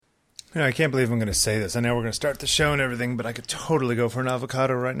I can't believe I'm going to say this. I know we're going to start the show and everything, but I could totally go for an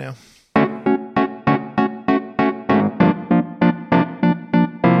avocado right now.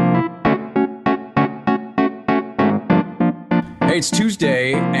 Hey, it's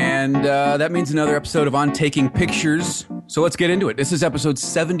Tuesday, and that means another episode of On Taking Pictures. So let's get into it. This is episode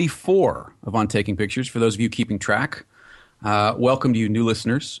 74 of On Taking Pictures, for those of you keeping track. Welcome to you new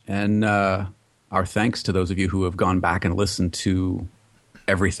listeners, and our thanks to those of you who have gone back and listened to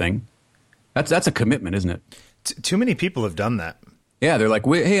everything. That's a commitment, isn't it? Too many people have done that. Yeah, they're like,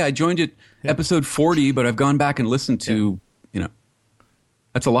 hey, I joined at episode 40, but I've gone back and listened to,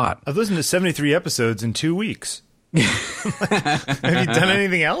 that's a lot. I've listened to 73 episodes in 2 weeks. Have you done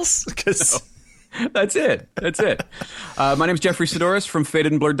anything else? No. That's it. My name is Jeffrey Sidoris from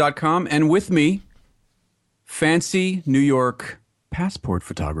fadedandblurred.com, and with me, fancy New York passport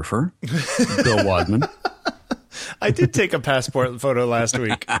photographer, Bill Wadman. I did take a passport photo last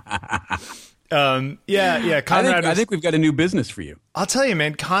week. Conrad. I think we've got a new business for you. I'll tell you,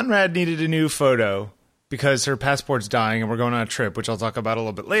 man. Conrad needed a new photo because her passport's dying, and we're going on a trip, which I'll talk about a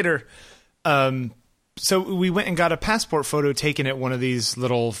little bit later. So we went and got a passport photo taken at one of these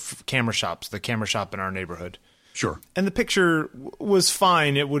little camera shops, the camera shop in our neighborhood. Sure. And the picture was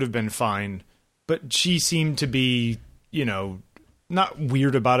fine. It would have been fine, but she seemed to be, not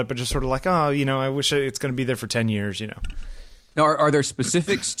weird about it, but just sort of like, I wish it's going to be there for 10 years, Now, are there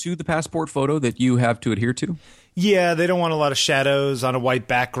specifics to the passport photo that you have to adhere to? Yeah, they don't want a lot of shadows on a white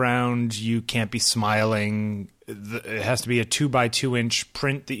background. You can't be smiling. It has to be a 2x2 inch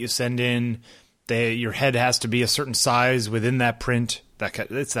print that you send in. Your head has to be a certain size within that print.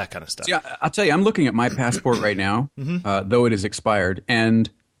 It's that kind of stuff. Yeah, I'll tell you, I'm looking at my passport right now, though it is expired. And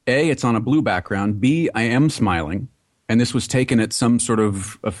A, it's on a blue background. B, I am smiling. And this was taken at some sort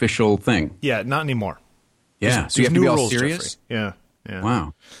of official thing. Yeah, not anymore. Yeah, so you have to be all serious? Jeffrey. Yeah.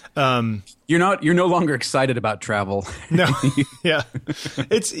 Wow. You're no longer excited about travel. No. Yeah.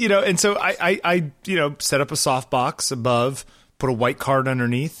 It's, and so I set up a softbox above, put a white card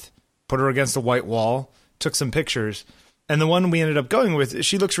underneath, put her against a white wall, took some pictures. And the one we ended up going with,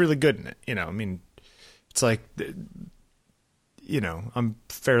 she looks really good in it. It's like, I'm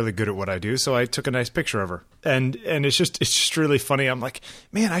fairly good at what I do, so I took a nice picture of her. And it's just really funny. I'm like,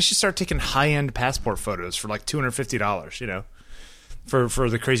 man, I should start taking high-end passport photos for like $250, for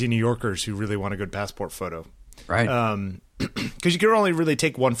the crazy New Yorkers who really want a good passport photo. Right. Because you can only really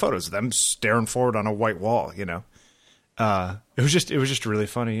take one photo of them staring forward on a white wall, It was just really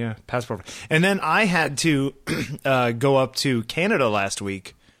funny, yeah. Passport. And then I had to go up to Canada last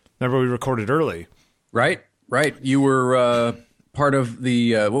week. Remember we recorded early. Right. You were part of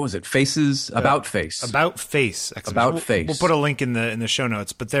the what was it? Faces About Face. About Face. About Face. We'll put a link in the show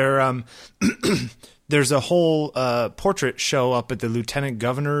notes. But there there's a whole portrait show up at the Lieutenant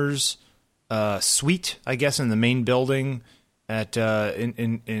Governor's suite, I guess, in the main building at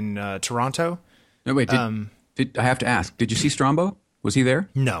in Toronto. No, wait. Did I have to ask? Did you see Strombo? Was he there?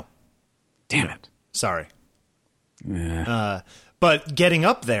 No. Damn it. Sorry. Yeah. But getting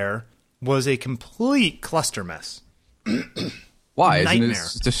up there was a complete cluster mess. Why? Nightmare.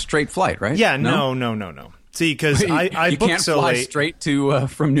 It's a straight flight, right? Yeah, no. See, because I booked can't so fly late. Straight to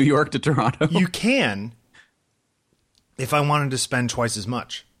from New York to Toronto. You can, if I wanted to spend twice as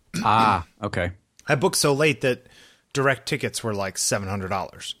much. Okay. I booked so late that direct tickets were like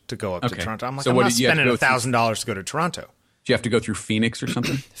 $700 to go up to Toronto. I'm like, so I'm not spending $1,000 to go to Toronto. Do you have to go through Phoenix or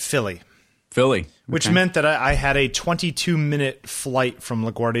something? Philly. Which Okay. meant that I had a 22-minute flight from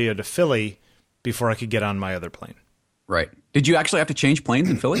LaGuardia to Philly before I could get on my other plane. Right. Did you actually have to change planes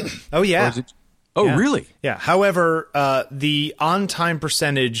in Philly? Oh, yeah. Yeah. Really? Yeah. However, the on-time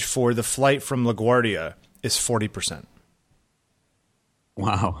percentage for the flight from LaGuardia is 40%.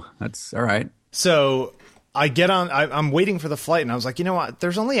 Wow. That's all right. So I get on, I'm waiting for the flight, and I was like, you know what?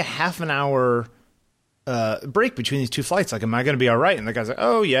 There's only a half an hour break between these two flights. Like, am I going to be all right? And the guy's like,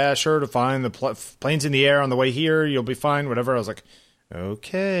 oh, yeah, sure, fine. The plane's in the air on the way here. You'll be fine, whatever. I was like,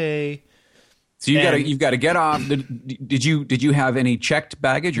 okay. So you've got to get off. Did you have any checked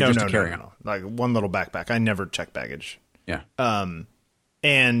baggage or just a carry-on? No. Like one little backpack. I never check baggage. Yeah. So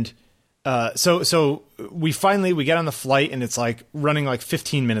we get on the flight, and it's like running like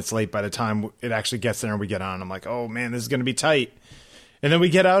 15 minutes late by the time it actually gets there and we get on. I'm like, oh man, this is going to be tight. And then we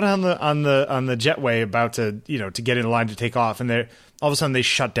get out on the jetway about to get in line to take off, and all of a sudden they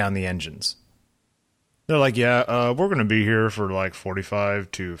shut down the engines. They're like, we're going to be here for like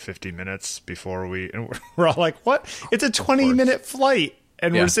 45 to 50 minutes before and we're all like, what? It's a 20-minute flight,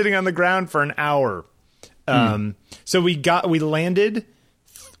 and we're sitting on the ground for an hour. So we landed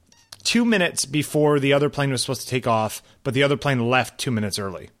 2 minutes before the other plane was supposed to take off, but the other plane left 2 minutes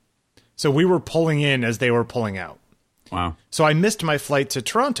early. So we were pulling in as they were pulling out. Wow. So I missed my flight to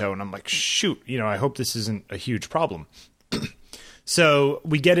Toronto, and I'm like, shoot, I hope this isn't a huge problem. So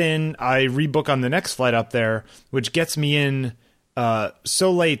we get in, I rebook on the next flight up there, which gets me in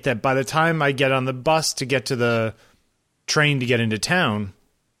so late that by the time I get on the bus to get to the train to get into town,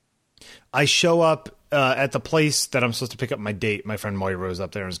 I show up at the place that I'm supposed to pick up my date. My friend Moira was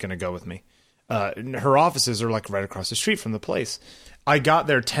up there and was going to go with me. Her offices are like right across the street from the place. I got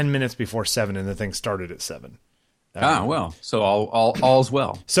there 10 minutes before 7, and the thing started at 7. Well, so all's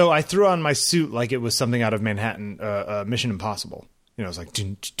well. So I threw on my suit like it was something out of Manhattan, Mission Impossible. It was like...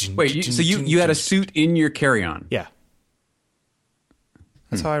 Wait, so you had a suit in your carry-on? Yeah.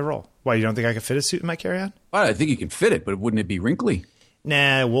 That's how I roll. Why, you don't think I could fit a suit in my carry-on? Well, I think you can fit it, but wouldn't it be wrinkly?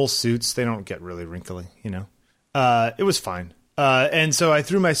 Nah, wool suits, they don't get really wrinkly, It was fine. And so I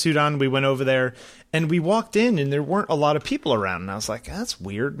threw my suit on, we went over there, and we walked in, and there weren't a lot of people around. And I was like, that's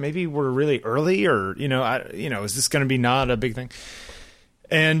weird. Maybe we're really early, or, is this going to be not a big thing?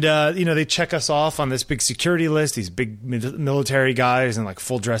 And, they check us off on this big security list, these big military guys in like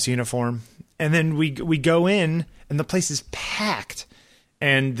full dress uniform. And then we go in, and the place is packed.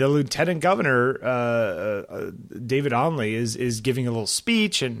 And the lieutenant governor, David Onley, is giving a little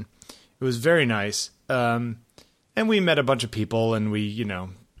speech, and it was very nice. And we met a bunch of people, and we,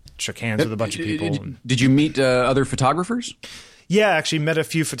 shook hands with a bunch of people. Did you meet other photographers? Yeah, actually met a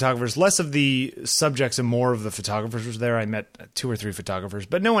few photographers. Less of the subjects and more of the photographers was there. I met 2 or 3 photographers,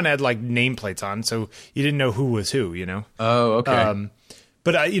 but no one had like nameplates on, so you didn't know who was who, Oh, okay.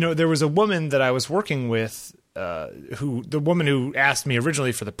 But there was a woman that I was working with, the woman who asked me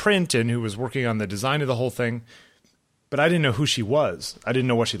originally for the print and who was working on the design of the whole thing, but I didn't know who she was. I didn't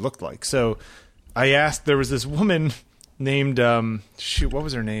know what she looked like. So I asked, there was this woman named, what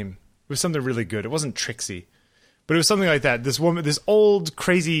was her name? It was something really good. It wasn't Trixie, but it was something like that. This woman, this old,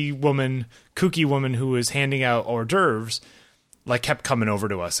 crazy woman, kooky woman who was handing out hors d'oeuvres, like kept coming over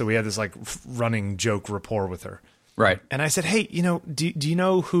to us. So we had this like running joke rapport with her. Right. And I said, hey, do you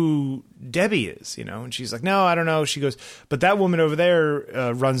know who Debbie is? And she's like, no, I don't know. She goes, but that woman over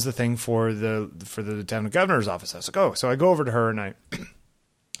there runs the thing for the lieutenant governor's office. I was like, oh, so I go over to her and I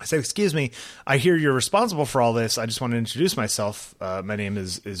said, excuse me, I hear you're responsible for all this. I just want to introduce myself. My name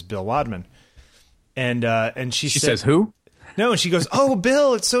is Bill Wadman. And she says, who? No, and she goes, oh,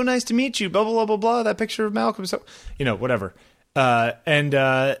 Bill, it's so nice to meet you. Blah, blah, blah, blah, blah. That picture of Malcolm. So, whatever.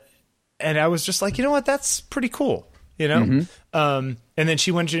 And I was just like, you know what? That's pretty cool. And then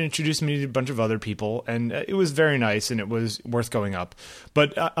she went to introduce me to a bunch of other people, and it was very nice, and it was worth going up.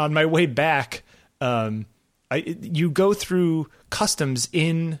 But on my way back, you go through customs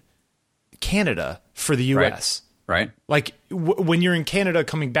in Canada for the U.S. Right. Like when you're in Canada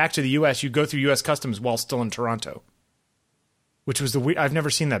coming back to the U.S., you go through U.S. customs while still in Toronto, which was I've never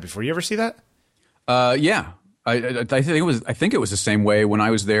seen that before. You ever see that? Yeah. I think it was the same way when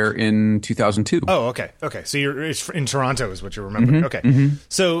I was there in 2002. Oh, okay. So it's in Toronto is what you remember. Mm-hmm, okay. Mm-hmm.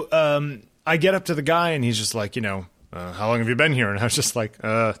 So I get up to the guy and he's just like, how long have you been here? And I was just like,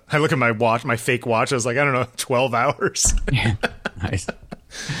 I look at my watch, my fake watch. I was like, I don't know, 12 hours. Yeah. Nice.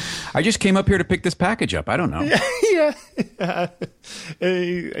 I just came up here to pick this package up. I don't know. Yeah.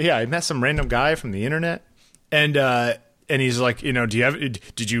 I met some random guy from the internet, and he's like,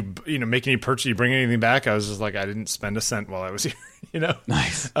 did you make any purchase? Did you bring anything back? I was just like, I didn't spend a cent while I was here.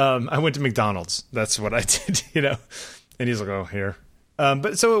 Nice. I went to McDonald's. That's what I did. And he's like, oh, here.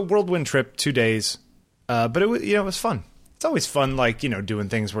 But so a whirlwind trip, 2 days. But it was, it was fun. It's always fun, like, doing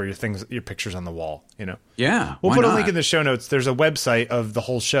things where your picture's on the wall, Yeah. We'll put a link in the show notes. There's a website of the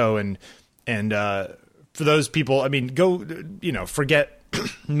whole show. And for those people, I mean, go, forget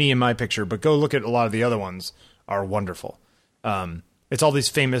me and my picture, but go look at a lot of the other ones are wonderful. It's all these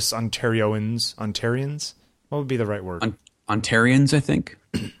famous Ontarians. What would be the right word? Ontarians, I think.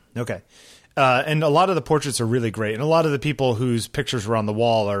 Okay. And a lot of the portraits are really great. And a lot of the people whose pictures were on the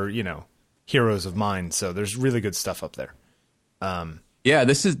wall are, heroes of mine. So there's really good stuff up there. Yeah,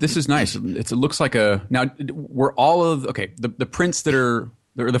 this is nice. It looks like now were all of the prints that are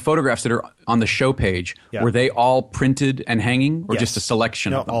the photographs that are on the show page, were they all printed and hanging, or just a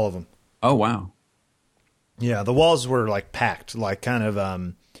selection of them? All of them. Oh wow. Yeah, the walls were like packed, like kind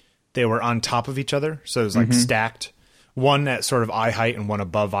of they were on top of each other, so it was like stacked, one at sort of eye height and one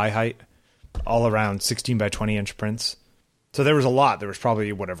above eye height, all around 16 by 20 inch prints. So there was a lot. There was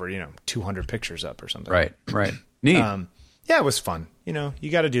probably 200 pictures up or something. Right. Neat. Yeah, it was fun.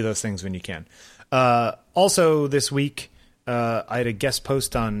 You got to do those things when you can. Also, this week, I had a guest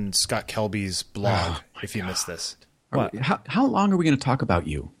post on Scott Kelby's blog. If you missed this, how long are we going to talk about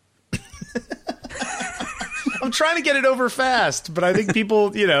you? I'm trying to get it over fast, but I think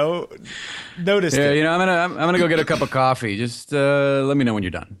people, noticed it. Yeah, I'm gonna go get a cup of coffee. Just let me know when you're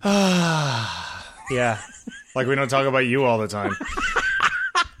done. Yeah, like we don't talk about you all the time.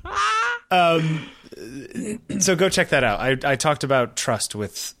 So go check that out. I talked about trust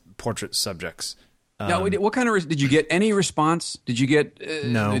with portrait subjects. Now, what kind of did you get? Any response? Did you get?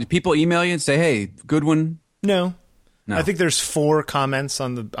 No. Did people email you and say, "Hey, good one"? No. I think there's 4 comments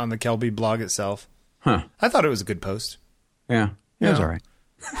on the Kelby blog itself. Huh. I thought it was a good post. Yeah. It was all right.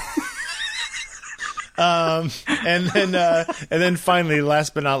 And then finally,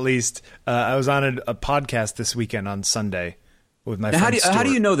 last but not least, I was on a podcast this weekend on Sunday with my friend Stuart. How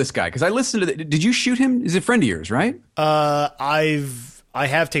do you know this guy? Because I listened to did you shoot him? He's a friend of yours, right? I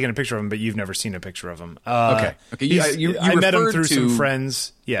have taken a picture of him, but you've never seen a picture of him. Okay. I met him through to some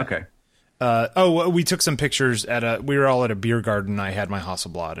friends. Yeah. Okay. We took some pictures we were all at a beer garden. I had my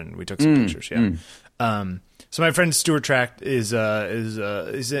Hasselblad and we took some pictures. Yeah. So my friend Stuart Tract he's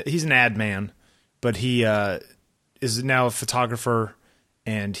an ad man, but he is now a photographer,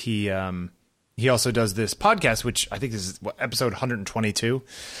 and he also does this podcast, which I think is episode 122.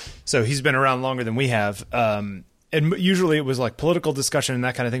 So he's been around longer than we have. And usually it was like political discussion and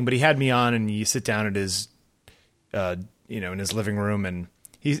that kind of thing, but he had me on, and you sit down at his, in his living room, and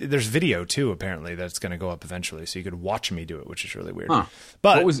there's video too, apparently, that's going to go up eventually, so you could watch me do it, which is really weird. Huh.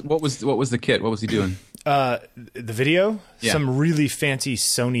 But what was the kit? What was he doing? The video, Yeah. some really fancy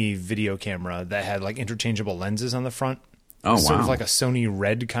Sony video camera that had like interchangeable lenses on the front. Oh, Sort wow. of like a Sony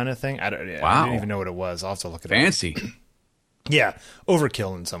Red kind of thing. I didn't even know what it was. I'll have to look it up. Fancy. Yeah,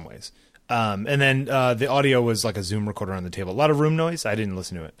 overkill in some ways. And then the audio was like a Zoom recorder on the table. A lot of room noise. I didn't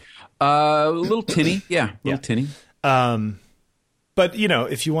listen to it. A little tinny. Yeah, a little tinny. But,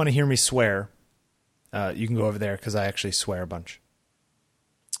 if you want to hear me swear, you can go over there because I actually swear a bunch.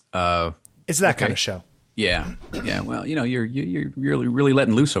 It's that kind of show. Yeah. Yeah. Well, you're really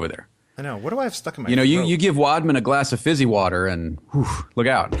letting loose over there. I know. What do I have stuck in my throat? You give Wadman a glass of fizzy water and whew, look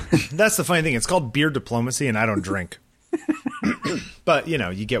out. That's the funny thing. It's called beer diplomacy, and I don't drink. But,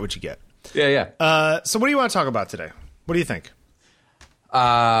 you get what you get. Yeah. So what do you want to talk about today? What do you think?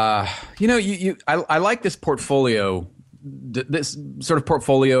 I like this portfolio, this sort of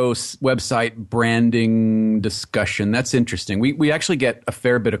portfolio website branding discussion. That's interesting. We actually get a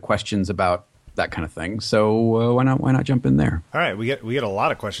fair bit of questions about that kind of thing. So why not jump in there? All right, we get a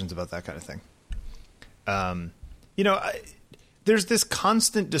lot of questions about that kind of thing. There's this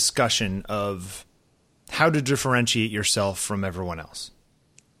constant discussion of how to differentiate yourself from everyone else.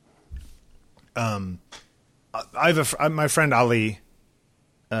 My friend Ali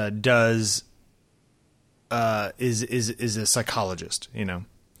is a psychologist.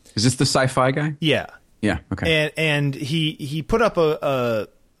 Is this the sci-fi guy? Yeah. Yeah. Okay. And he put up a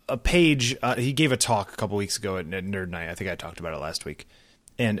page. He gave a talk a couple weeks ago at Nerd Night. I think I talked about it last week.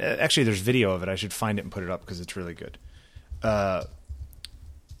 And actually, there's video of it. I should find it and put it up because it's really good.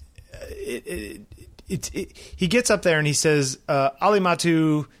 He gets up there and he says, Ali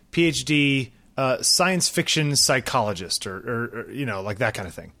Matu, PhD, science fiction psychologist, or like that kind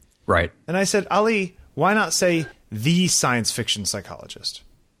of thing. Right. And I said, Ali, why not say the science fiction psychologist?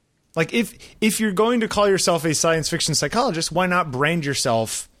 Like, if you're going to call yourself a science fiction psychologist, why not brand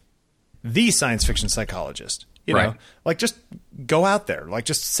yourself the science fiction psychologist? Right. Like, just go out there, like,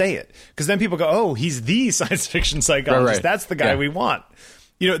 just say it, because then people go, oh, he's the science fiction psychologist. Right. That's the guy we want.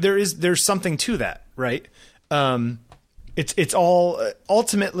 There's something to that, right? It's all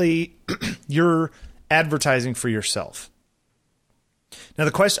ultimately you're advertising for yourself. Now,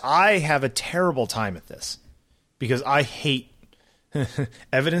 the question, I have a terrible time at this because I hate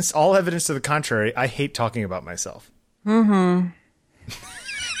all evidence to the contrary. I hate talking about myself. Mm-hmm.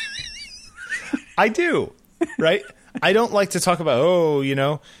 I do, right? I don't like to talk about,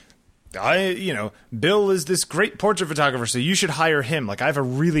 Bill is this great portrait photographer, so you should hire him. Like, I have a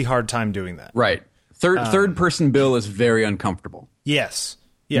really hard time doing that. Right. Third person Bill is very uncomfortable. Yes.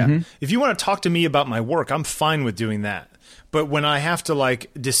 Yeah. Mm-hmm. If you want to talk to me about my work, I'm fine with doing that. But when I have to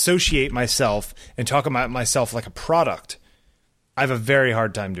like dissociate myself and talk about myself like a product, I have a very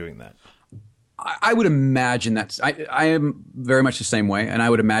hard time doing that. I would imagine I am very much the same way, and I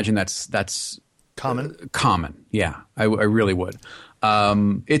would imagine that's common. Common, yeah. I really would.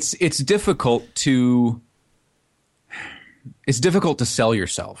 It's difficult to sell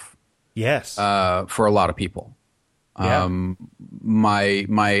yourself. Yes. For a lot of people. Yeah.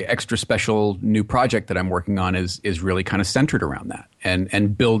 My extra special new project that I'm working on is really kind of centered around that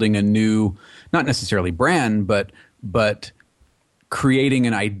and building a new, not necessarily brand, but creating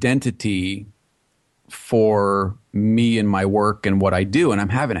an identity for me and my work and what I do. And I'm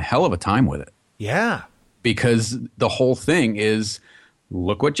having a hell of a time with it. Yeah. because the whole thing is,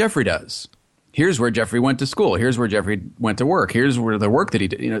 look what Jeffrey does. Here's where Jeffrey went to school. Here's where Jeffrey went to work. Here's where the work that he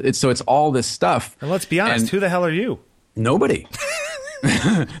did. So it's all this stuff. And let's be honest, who the hell are you? Nobody.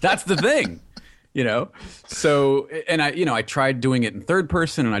 That's the thing. So, and I tried doing it in third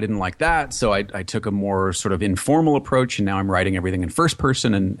person and I didn't like that. So I took a more sort of informal approach, and now I'm writing everything in first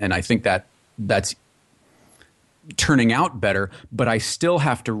person. And I think that's turning out better, but I still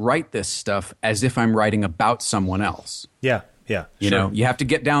have to write this stuff as if I'm writing about someone else. Yeah. Yeah. You have to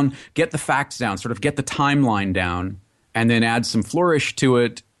get the facts down, sort of get the timeline down, and then add some flourish to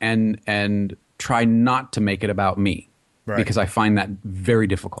it and try not to make it about me. Right. Because I find that very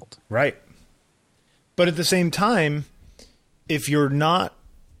difficult. Right. But at the same time, if you're not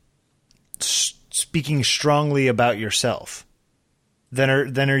speaking strongly about yourself, then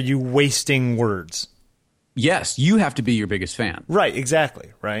are you wasting words? Yes, you have to be your biggest fan. Right,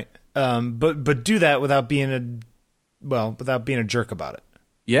 exactly, right. But do that without being a jerk about it.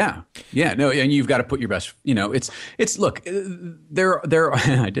 Yeah. No, and you've got to put your best. It's look. There.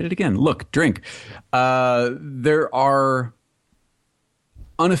 I did it again. Look, drink. There are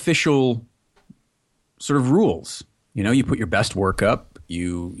unofficial sort of rules. You put your best work up.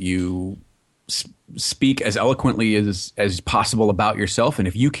 You speak as eloquently as possible about yourself, and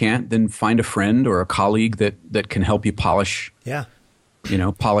if you can't, then find a friend or a colleague that can help you polish. Yeah.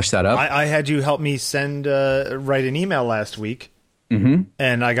 Polish that up. I had you help me write an email last week, and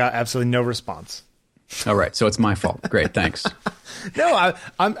I got absolutely no response. All right, so it's my fault. Great, thanks. No,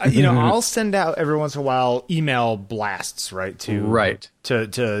 I'll send out every once in a while email blasts, right, to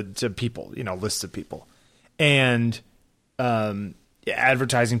people, lists of people, and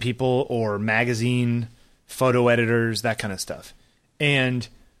advertising people or magazine photo editors, that kind of stuff, and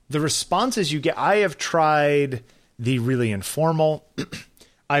the responses you get. I have tried the really informal.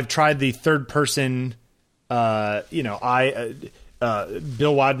 I've tried the third person. Bill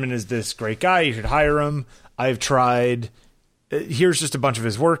Wadman is this great guy. You should hire him. I've tried. Here's just a bunch of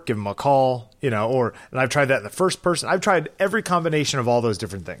his work. Give him a call. And I've tried that in the first person. I've tried every combination of all those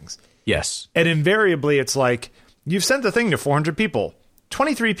different things. Yes. And invariably, it's like you've sent the thing to 400 people.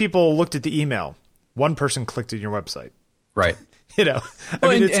 23 people looked at the email. One person clicked on your website. Right.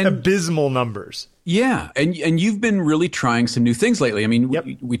 It's abysmal numbers. Yeah, and you've been really trying some new things lately. I mean, yep.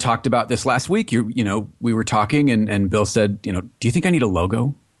 we talked about this last week. We were talking, and Bill said, do you think I need a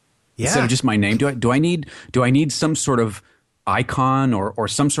logo instead of just my name? Do I need some sort of icon or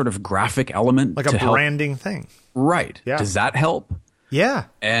some sort of graphic element, like a branding thing? Right. Yeah. Does that help? Yeah.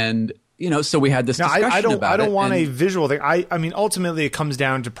 And so we had this discussion about it. I don't want a visual thing. I mean, ultimately, it comes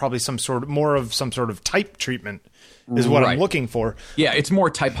down to probably some sort of type treatment. Is what I'm looking for. Yeah, it's more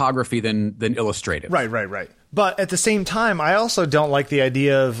typography than illustrative. Right. But at the same time, I also don't like the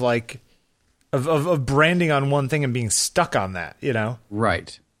idea of of branding on one thing and being stuck on that,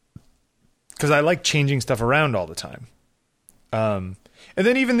 Right. Because I like changing stuff around all the time. And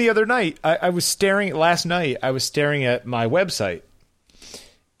then even the other night, last night I was staring at my website.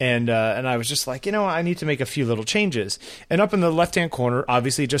 And I was just like, I need to make a few little changes. And up in the left-hand corner,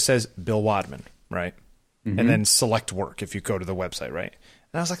 obviously it just says Bill Wadman, right? Mm-hmm. And then select work if you go to the website, right?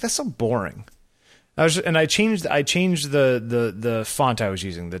 And I was like, that's so boring. I changed the font I was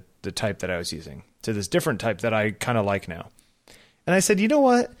using, the type that I was using, to this different type that I kind of like now. And I said, you know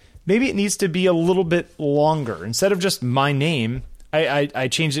what? Maybe it needs to be a little bit longer. Instead of just my name, I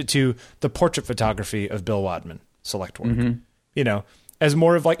changed it to the portrait photography of Bill Wadman, select work. Mm-hmm. As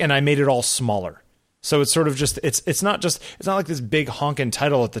more of and I made it all smaller. So it's sort of just it's not like this big honking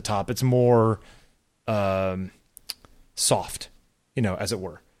title at the top. It's more soft, as it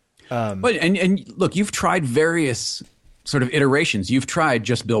were. But and look, you've tried various sort of iterations. You've tried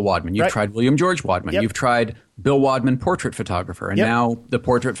just Bill Wadman. You've tried William George Wadman. Yep. You've tried Bill Wadman, portrait photographer, and now the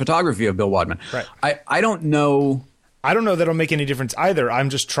portrait photography of Bill Wadman. Right. I don't know. I don't know that it'll make any difference either. I'm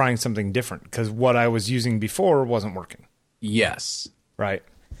just trying something different because what I was using before wasn't working. Yes. Right.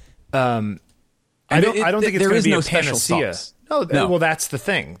 I don't think it's going to be a panacea. No. Well, that's the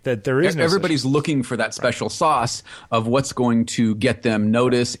thing, that there is no everybody's looking for that special sauce of what's going to get them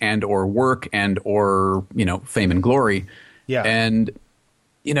notice and or work and or fame and glory. Yeah. And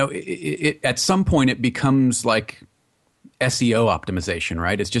at some point it becomes like SEO optimization,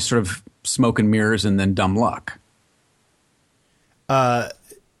 right? It's just sort of smoke and mirrors and then dumb luck.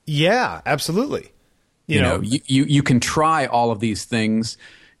 Yeah, absolutely. You can try all of these things,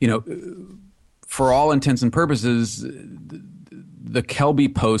 for all intents and purposes. The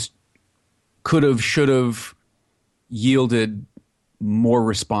Kelby post should have yielded more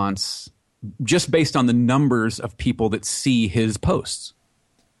response just based on the numbers of people that see his posts.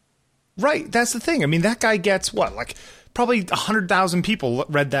 Right. That's the thing. I mean, that guy gets what? Like probably 100,000 people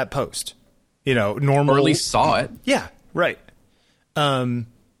read that post. You know, normal. Or at least saw it. Yeah. Right.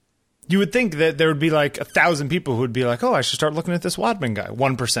 You would think that there would be like 1,000 people who would be like, oh, I should start looking at this Wadman guy.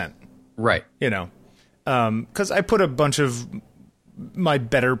 1%. Right. You know, because I put a bunch of my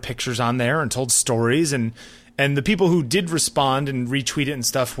better pictures on there and told stories, and the people who did respond and retweet it and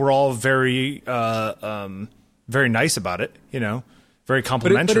stuff were all very very nice about it. You know, very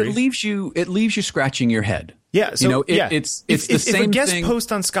complimentary. But it leaves you scratching your head. Yeah. So you know, yeah. it's the same if a guest thing.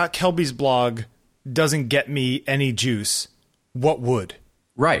 post on Scott Kelby's blog doesn't get me any juice, what would?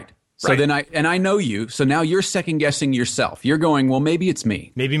 Right. So then I know you. So now you're second guessing yourself. You're going, well, maybe it's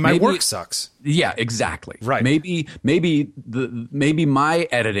me. Maybe my work sucks. Yeah, exactly. Right. Maybe my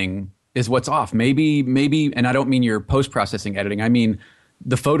editing is what's off. Maybe, and I don't mean your post-processing editing. I mean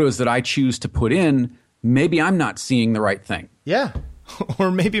the photos that I choose to put in. Maybe I'm not seeing the right thing. Yeah. Or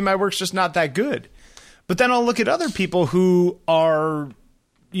maybe my work's just not that good. But then I'll look at other people who are,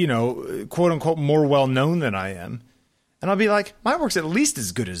 you know, quote unquote, more well known than I am. And I'll be like, my work's at least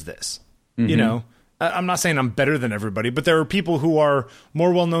as good as this. Mm-hmm. You know, I'm not saying I'm better than everybody, but there are people who are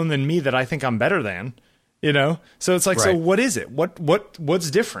more well known than me that I think I'm better than, you know? So it's like, right. So what is it?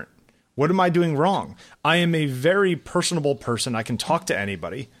 What's different? What am I doing wrong? I am a very personable person. I can talk to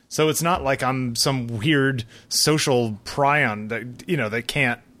anybody. So it's not like I'm some weird social prion that, you know, that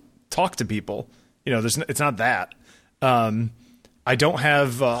can't talk to people. You know, it's not that. I don't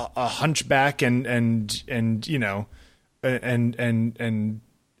have a hunchback and you know, and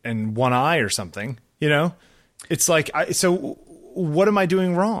one eye or something, you know. It's like, so what am I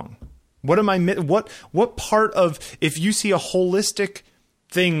doing wrong? What part of, if you see a holistic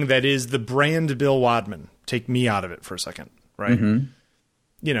thing that is the brand Bill Wadman, take me out of it for a second, right? Mm-hmm.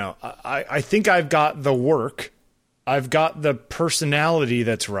 You know, I think I've got the work, I've got the personality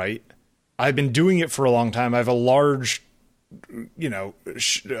that's right. I've been doing it for a long time. I have a large, you know,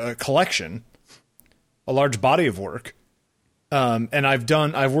 collection, a large body of work. And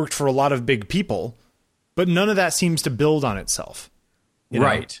I've worked for a lot of big people, but none of that seems to build on itself.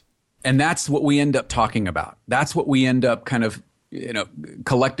 Right. And that's what we end up talking about. That's what we end up kind of, you know,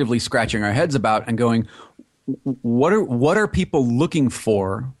 collectively scratching our heads about and going, what are people looking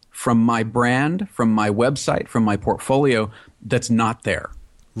for from my brand, from my website, from my portfolio that's not there?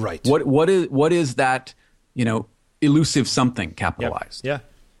 Right. What is that, you know, elusive something capitalized? Yep.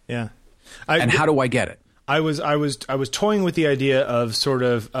 Yeah. And how do I get it? I was toying with the idea of sort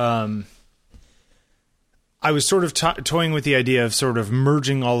of toying with the idea of sort of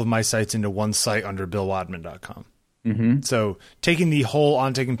merging all of my sites into one site under BillWadman.com. Mm-hmm. So taking the whole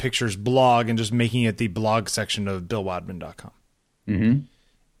On Taking Pictures blog and just making it the blog section of BillWadman.com. Mm-hmm.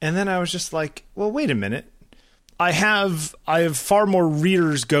 And then I was just like, well, wait a minute. I have far more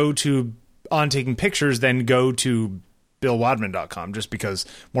readers go to On Taking Pictures than go to BillWadman.com, just because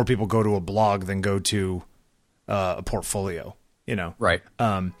more people go to a blog than go to a portfolio, you know? Right.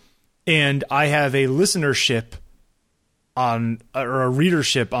 And I have a listenership or a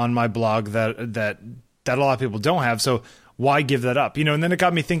readership on my blog that a lot of people don't have. So why give that up? You know, and then it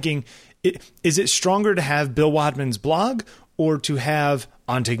got me thinking, is it stronger to have Bill Wadman's blog or to have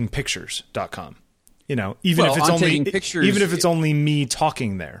ontakingpictures.com? You know, even if it's only me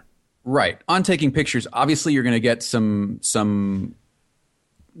talking there. Right. On Taking Pictures, obviously you're going to get some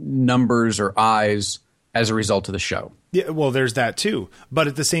numbers or eyes as a result of the show. Yeah, well, there's that too. But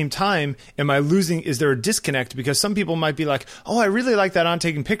at the same time, is there a disconnect? Because some people might be like, oh, I really like that On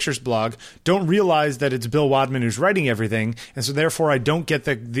Taking Pictures blog. Don't realize that it's Bill Wadman who's writing everything. And so therefore I don't get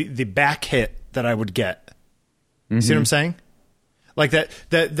the back hit that I would get. Mm-hmm. See what I'm saying? Like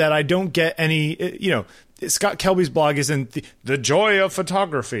that I don't get any, you know, Scott Kelby's blog isn't the joy of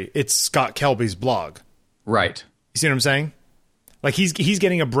photography. It's Scott Kelby's blog. Right. You see what I'm saying? Like he's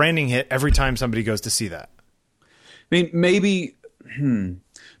getting a branding hit every time somebody goes to see that. I mean, maybe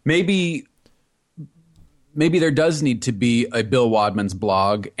there does need to be a Bill Wadman's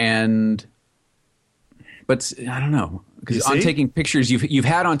blog, but I don't know, because On Taking Pictures, you've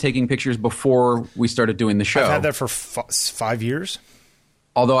had On Taking Pictures before we started doing the show. I've had that for 5 years.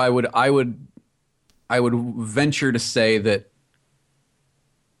 Although I would venture to say that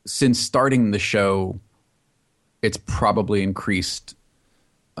since starting the show, it's probably increased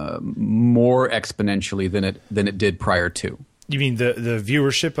more exponentially than it did prior to. You mean the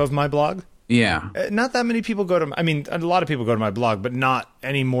viewership of my blog? Yeah. Not that many people go to. I mean, a lot of people go to my blog, but not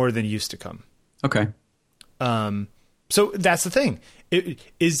any more than used to come. Okay. So that's the thing. It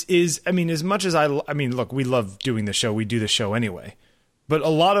is. I mean, as much as look, we love doing the show. We do the show anyway. But a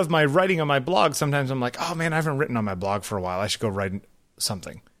lot of my writing on my blog, sometimes I'm like, oh man, I haven't written on my blog for a while. I should go write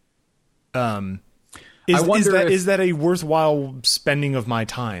something. Is that a worthwhile spending of my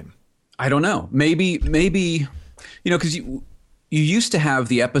time? I don't know. Maybe, because you used to have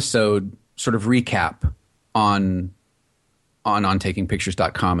the episode sort of recap on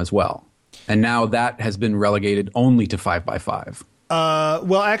ontakingpictures.com as well. And now that has been relegated only to 5x5.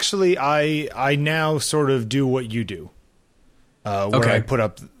 Well, actually, I now sort of do what you do, where I put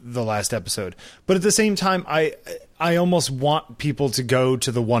up the last episode. But at the same time, I almost want people to go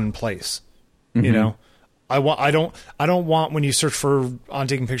to the one place. Mm-hmm. You know, I don't want, when you search for On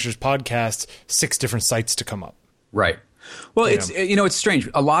Taking Pictures podcast, 6 different sites to come up. Right. Well, it's strange.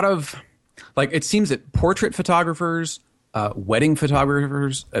 A lot of, it seems that portrait photographers, wedding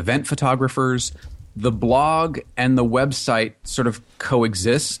photographers, event photographers, the blog and the website sort of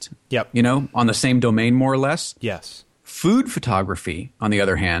coexist. Yep. On the same domain, more or less. Yes. Food photography, on the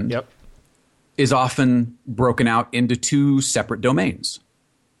other hand, yep, is often broken out into 2 separate domains.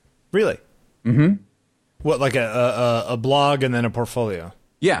 Really? Mm-hmm. What, like a blog and then a portfolio?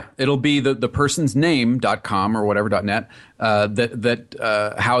 Yeah, it'll be the person's name.com or whatever .net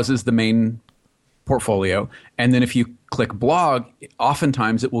that houses the main portfolio, and then if you click blog,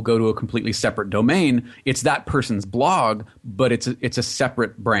 oftentimes it will go to a completely separate domain. It's that person's blog, but it's a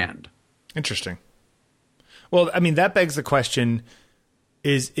separate brand. Interesting. Well, I mean, that begs the question: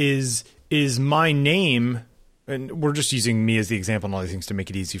 is my name? And we're just using me as the example and all these things to make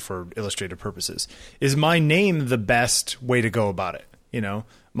it easy for illustrative purposes. Is my name the best way to go about it?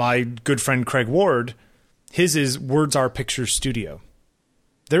 My good friend Craig Ward, his is Words Are Pictures Studio.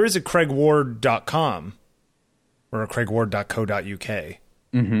 There is a craigward.com or a craigward.co.uk.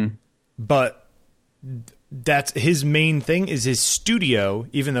 Mm-hmm. But that's his main thing, is his studio,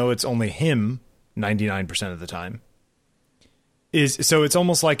 even though it's only him 99% of the time. So it's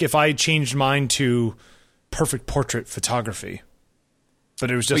almost like if I changed mine to Perfect Portrait Photography, but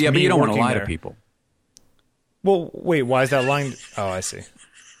it was just me but you don't want to lie there. to people. Well, wait, why is that line? Oh, I see.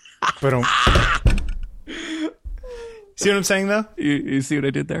 But see what I'm saying, though? You see what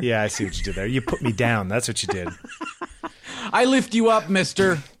I did there? Yeah, I see what you did there. You put me down. That's what you did. I lift you up,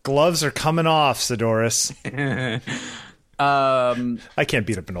 mister. Gloves are coming off, Sidoris. I can't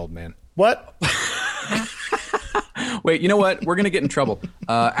beat up an old man. What? Wait, you know what? We're going to get in trouble.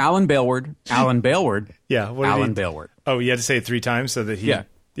 Alan Balewood. Yeah. Alan Balewood. Oh, you had to say it 3 times so that he... Yeah.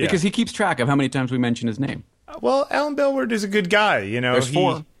 Because he keeps track of how many times we mention his name. Well, Alan Balewood is a good guy. There's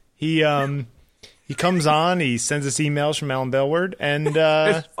 4. He comes on, he sends us emails from Alan Balewood, and...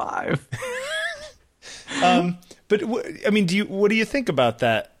 There's 5. But, I mean, what do you think about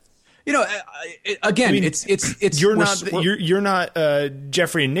that? Again, it's you're not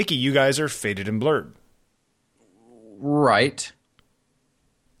Jeffrey and Nikki. You guys are Faded and Blurred. Right.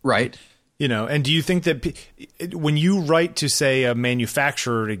 And do you think that when you write to, say, a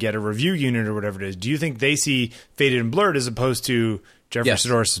manufacturer to get a review unit or whatever it is, do you think they see Faded and Blurred as opposed to Jeffrey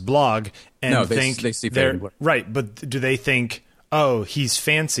Sidoris' blog and they see Faded and Blurred. Right, but do they think, oh, he's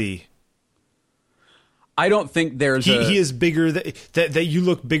fancy? I don't think he is bigger, that you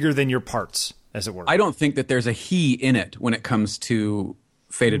look bigger than your parts, as it were. I don't think that there's a he in it when it comes to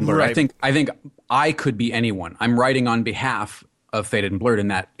Faded and Blurred. Right. I think I could be anyone. I'm writing on behalf of Faded and Blurred in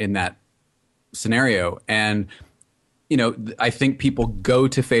that scenario, and I think people go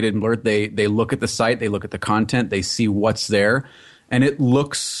to Faded and Blurred. They look at the site, they look at the content, they see what's there, and it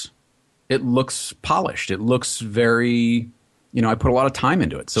looks polished. It looks very, I put a lot of time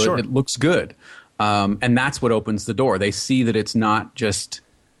into it, so sure. it looks good. And that's what opens the door. They see that it's not just,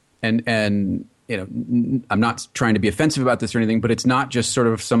 and I'm not trying to be offensive about this or anything, but it's not just sort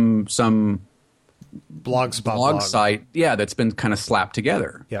of some blog site, that's been kind of slapped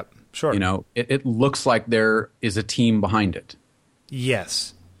together. Yep, sure. It looks like there is a team behind it.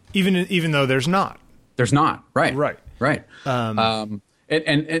 Yes, even though there's not. There's not. Right. Right. And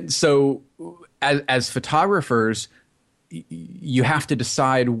so as photographers, you have to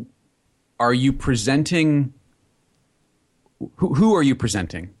decide. Are you presenting? Who are you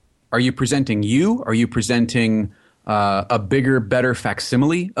presenting? Are you presenting you? Are you presenting a bigger, better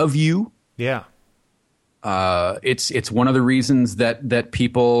facsimile of you? Yeah. It's one of the reasons that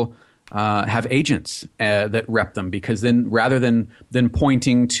people have agents that rep them, because then rather than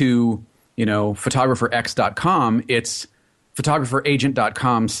pointing to photographerx.com, it's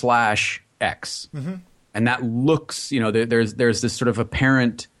photographeragent.com/x, mm-hmm. and that looks there's this sort of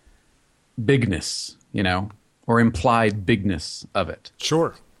apparent bigness, or implied bigness of it.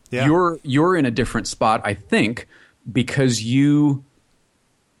 Sure. Yeah. You're in a different spot, I think, because you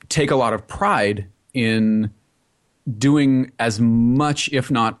take a lot of pride in doing as much,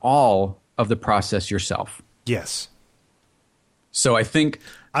 if not all, of the process yourself. Yes. So I think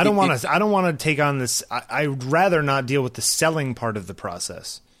I don't want to take on this. I'd rather not deal with the selling part of the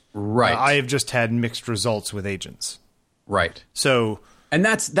process. Right. I have just had mixed results with agents. Right. So, and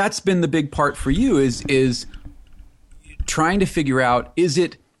that's been the big part for you is trying to figure out, is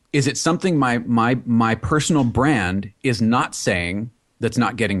it something my personal brand is not saying that's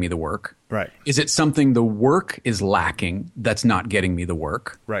not getting me the work? Right. Is it something the work is lacking that's not getting me the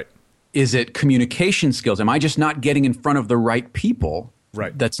work? Right. Is it communication skills? Am I just not getting in front of the right people?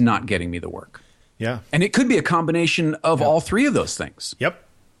 Right. That's not getting me the work. Yeah. And it could be a combination of all three of those things. Yep.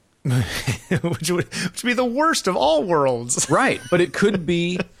 which would be the worst of all worlds. Right. But it could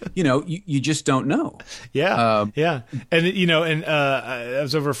be, you just don't know. Yeah. Yeah. And, I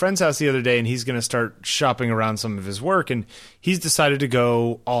was over a friend's house the other day, and he's going to start shopping around some of his work, and he's decided to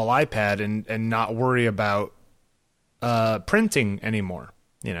go all iPad and not worry about printing anymore,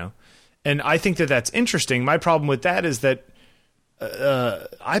 And I think that that's interesting. My problem with that is that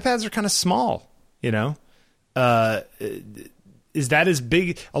iPads are kind of small, Is that as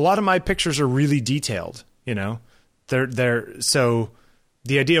big? A lot of my pictures are really detailed, They're so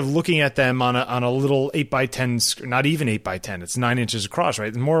the idea of looking at them on a little 8x10, not even 8x10, it's 9 inches across, right?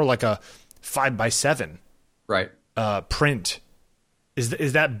 It's more like a 5x7, right? Print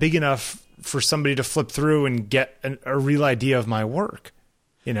is that big enough for somebody to flip through and get a real idea of my work,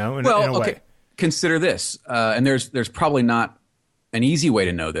 in a way. Consider this, and there's probably not an easy way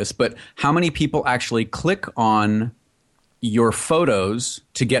to know this, but how many people actually click on your photos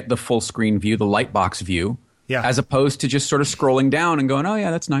to get the full screen view, the lightbox view, as opposed to just sort of scrolling down and going, oh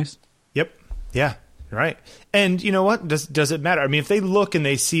yeah, that's nice. Yep. Yeah. Right. And you know what? Does it matter? I mean, if they look and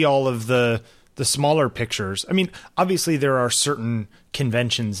they see all of the smaller pictures, I mean, obviously there are certain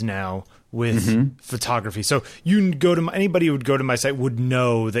conventions now with photography. So anybody who would go to my site would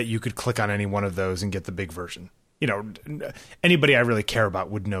know that you could click on any one of those and get the big version. Anybody I really care about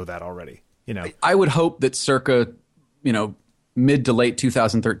would know that already. I would hope that circa mid to late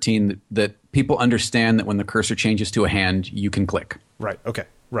 2013 that people understand that when the cursor changes to a hand, you can click. Right. Okay.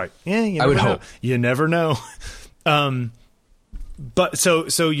 Right. Yeah. I would hope. You never know. But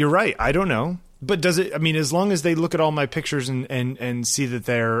so you're right. I don't know. But does it? I mean, as long as they look at all my pictures and see that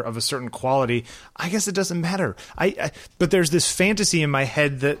they're of a certain quality, I guess it doesn't matter. But there's this fantasy in my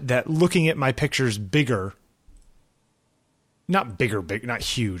head that looking at my pictures bigger. Not big, not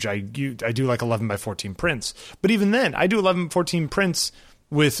huge. I do like 11x14 prints, but even then, I do 11x14 prints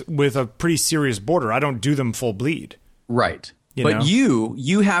with a pretty serious border. I don't do them full bleed. Right, but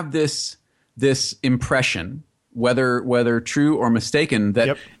you have this impression, whether true or mistaken,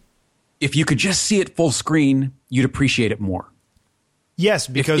 that if you could just see it full screen, you'd appreciate it more. Yes,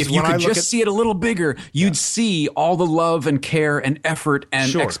 because if you could just see it a little bigger, you'd see all the love and care and effort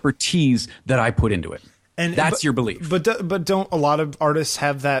and expertise that I put into it. And that's your belief. But don't a lot of artists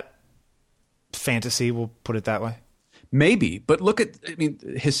have that fantasy? We'll put it that way. Maybe, but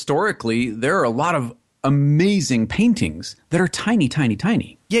historically, there are a lot of amazing paintings that are tiny, tiny,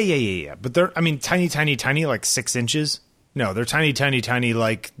 tiny. Yeah. But they're, tiny, like 6 inches. No, they're tiny,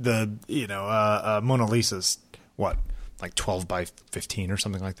 like the Mona Lisa's. What, like 12x15 or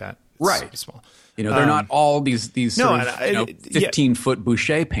something like that? It's right. Small. They're not all these 15-foot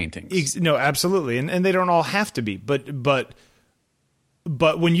Boucher paintings. No, absolutely, and they don't all have to be. But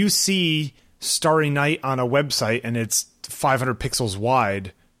when you see Starry Night on a website and it's 500 pixels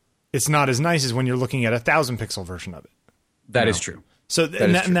wide, it's not as nice as when you're looking at 1,000 pixel version of it. That is true. So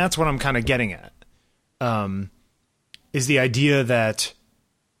and that's what I'm kind of getting at. Is the idea that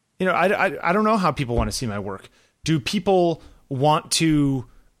I don't know how people want to see my work. Do people want to?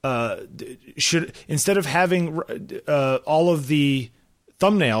 Should, instead of having all of the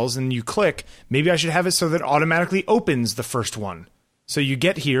thumbnails and you click, maybe I should have it so that it automatically opens the first one. So you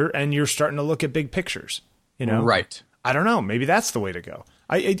get here and you're starting to look at big pictures, Right. I don't know. Maybe that's the way to go.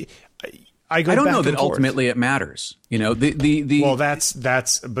 I don't know that ultimately it matters. Well, that's,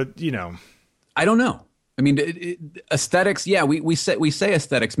 but I don't know. I mean, aesthetics. Yeah, we say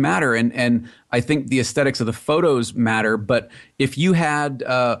aesthetics matter, and I think the aesthetics of the photos matter. But if you had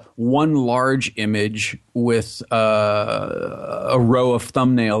one large image with a row of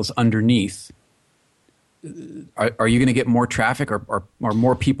thumbnails underneath, are you going to get more traffic, or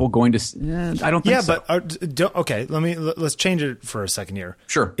more people going to? I don't think so. Yeah, but okay. Let's change it for a second here.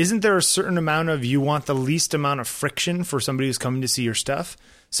 Sure. Isn't there a certain amount of you want the least amount of friction for somebody who's coming to see your stuff?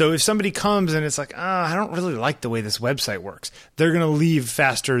 So if somebody comes and it's like, I don't really like the way this website works, they're going to leave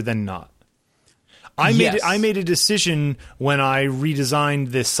faster than not. I made a decision when I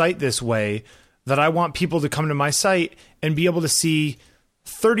redesigned this site this way that I want people to come to my site and be able to see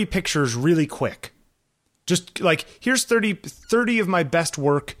 30 pictures really quick. Just like, here's 30 of my best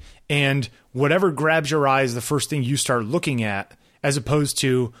work, and whatever grabs your eye is the first thing you start looking at, as opposed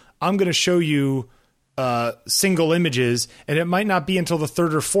to, I'm going to show you single images, and it might not be until the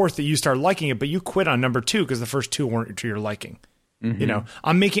third or fourth that you start liking it, but you quit on number 2 because the first 2 weren't to your liking. You know,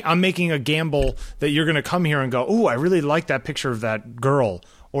 I'm making a gamble that you're going to come here and go, "Ooh, I really like that picture of that girl,"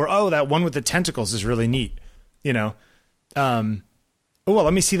 or "Oh, that one with the tentacles is really neat." You know, oh, well,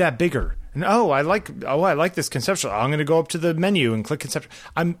 let me see that bigger. And I like this conceptual. I'm going to go up to the menu and click conceptual.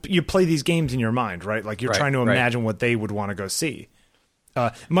 You play these games in your mind, right? Like you're trying to imagine what they would want to go see.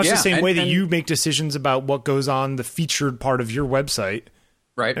 Much the same way that you make decisions about what goes on the featured part of your website,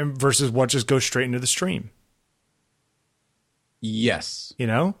 right? Versus what just goes straight into the stream. Yes. You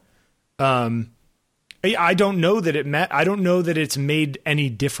know, I don't know that I don't know that it's made any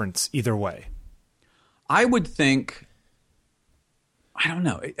difference either way. I would think. I don't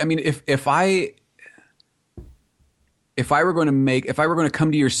know. I mean, if I were going to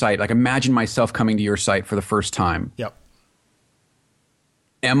come to your site, like imagine myself coming to your site for the first time. Yep.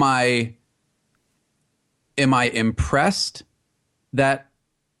 Am I impressed that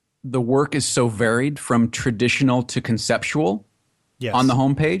the work is so varied from traditional to conceptual? Yes. On the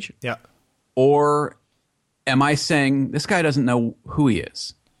homepage? Yeah. Or am I saying this guy doesn't know who he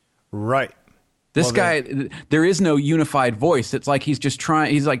is? Right. This guy, there is no unified voice. It's like he's just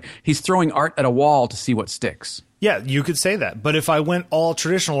he's throwing art at a wall to see what sticks. Yeah, you could say that. But if I went all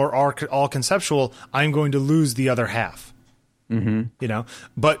traditional or all conceptual, I'm going to lose the other half. Mm-hmm. You know,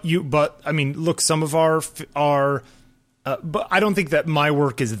 but I mean, look, some of our but I don't think that my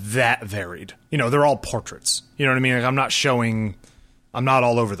work is that varied. You know, they're all portraits. You know what I mean? Like I'm not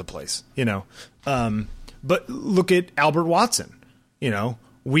all over the place, you know. But look at Albert Watson, you know.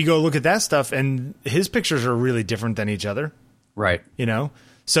 We go look at that stuff, and his pictures are really different than each other. Right. You know?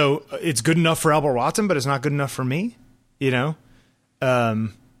 So it's good enough for Albert Watson, but it's not good enough for me, you know? I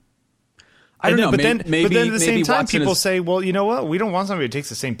don't know. But then at the same time, Watson people say, well, you know what? We don't want somebody who takes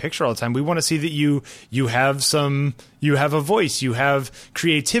the same picture all the time. We want to see that you have a voice, you have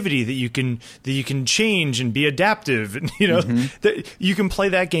creativity that you can change and be adaptive, and you know that you can play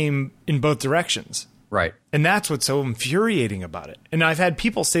that game in both directions. Right. And that's what's so infuriating about it. And I've had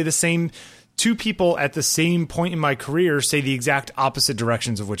people say the same. 2 people at the same point in my career say the exact opposite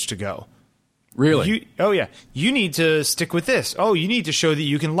directions of which to go. Really? You need to stick with this. Oh, you need to show that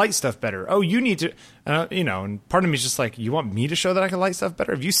you can light stuff better. Oh, you need to, you know, and part of me is just like, you want me to show that I can light stuff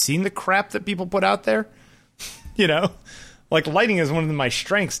better? Have you seen the crap that people put out there? You know, like lighting is one of my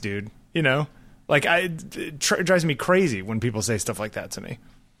strengths, dude. You know, like it drives me crazy when people say stuff like that to me.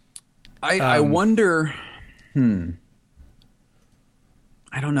 I wonder, I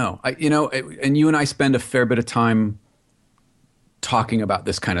don't know. And you and I spend a fair bit of time talking about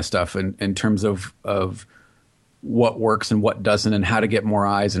this kind of stuff in terms of what works and what doesn't, and how to get more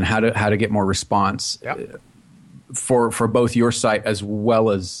eyes and how to get more response for both your site as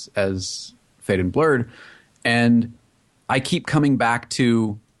well as Faded and Blurred. And I keep coming back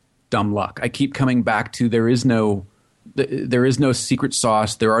to dumb luck. I keep coming back to there is no secret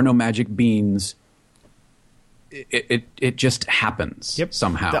sauce. There are no magic beans. It just happens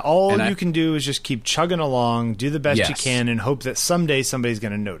somehow. All you can do is just keep chugging along, do the best you can, and hope that someday somebody's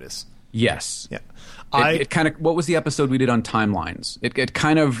going to notice. Yes. Yeah. It kind of. What was the episode we did on timelines? It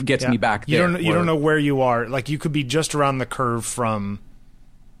kind of gets me back there. You don't know where you are. Like you could be just around the curve from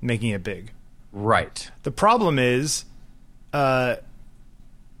making it big. Right. The problem is,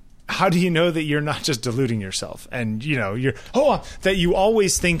 how do you know that you're not just deluding yourself? And you know that you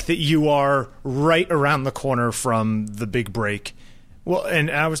always think that you are right around the corner from the big break. Well, and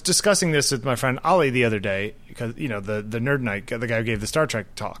I was discussing this with my friend Ali the other day because the Nerd Night, the guy who gave the Star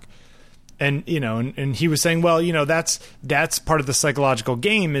Trek talk, and and he was saying, well, that's part of the psychological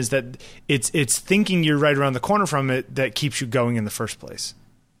game, is that it's thinking you're right around the corner from it that keeps you going in the first place.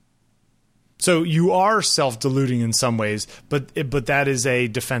 So you are self-deluding in some ways, but that is a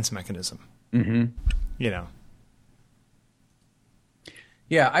defense mechanism. Mm-hmm. You know.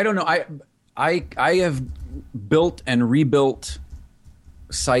 Yeah, I don't know. I have built and rebuilt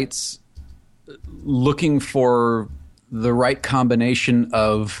sites looking for the right combination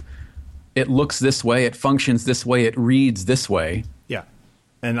of it looks this way, it functions this way, it reads this way. Yeah.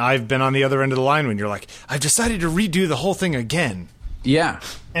 And I've been on the other end of the line when you're like, I've decided to redo the whole thing again. Yeah.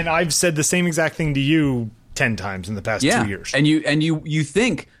 And I've said the same exact thing to you 10 times in the past 2 years. And you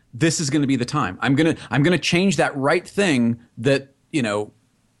think this is going to be the time. I'm going to change that right thing that,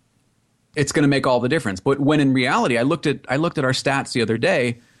 it's going to make all the difference. But when in reality, I looked at our stats the other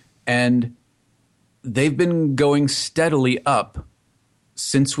day, and they've been going steadily up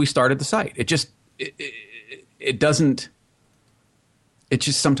since we started the site. it doesn't. It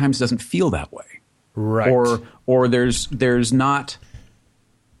just sometimes doesn't feel that way, Right. Or there's not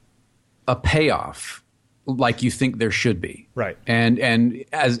a payoff like you think there should be, Right. And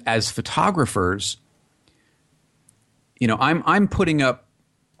as photographers, I'm putting up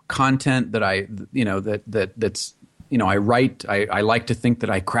content that that's I write. I like to think that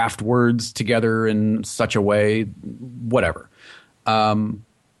I craft words together in such a way, whatever.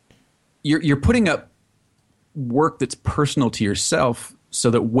 You're putting up work that's personal to yourself, so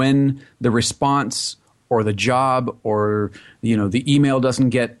that when the response or the job or the email doesn't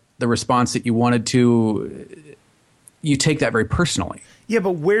get the response that you wanted to, you take that very personally. Yeah,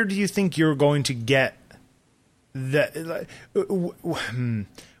 but where do you think you're going to get that?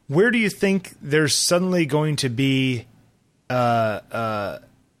 Where do you think there's suddenly going to be? Where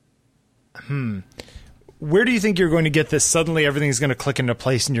do you think you're going to get this? Suddenly, everything's going to click into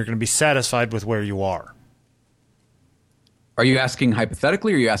place, and you're going to be satisfied with where you are. Are you asking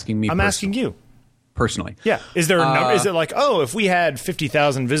hypothetically, or are you asking me? I'm asking you personally. Yeah. Is there a number? Is it like, if we had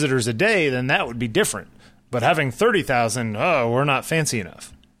 50,000 visitors a day, then that would be different. But having 30,000, we're not fancy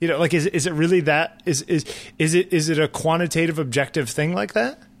enough. Is it really that? Is it a quantitative, objective thing like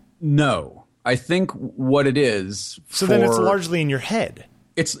that? No, I think what it is. So then it's largely in your head.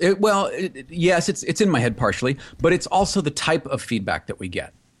 Yes, it's in my head partially, but it's also the type of feedback that we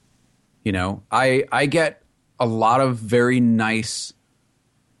get. I get a lot of very nice,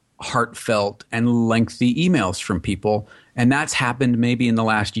 heartfelt, and lengthy emails from people, and that's happened maybe in the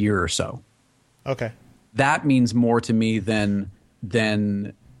last year or so. Okay. That means more to me than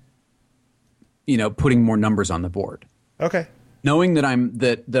putting more numbers on the board. Okay. Knowing that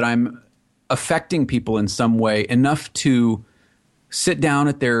I'm affecting people in some way enough to sit down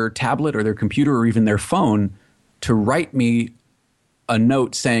at their tablet or their computer or even their phone to write me a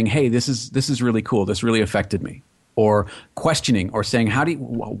note saying, "Hey, this is really cool. This really affected me," or questioning or saying,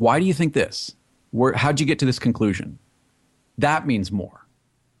 "Why do you think this? How'd you get to this conclusion?" That means more.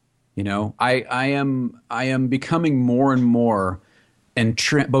 I am becoming more and more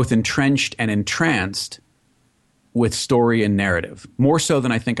both entrenched and entranced with story and narrative, more so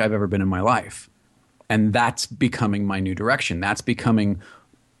than I think I've ever been in my life. And that's becoming my new direction. That's becoming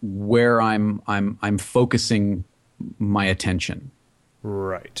where I'm focusing my attention.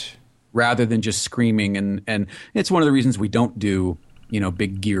 Right. Rather than just screaming. And it's one of the reasons we don't do,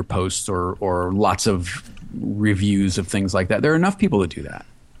 big gear posts or lots of reviews of things like that. There are enough people that do that.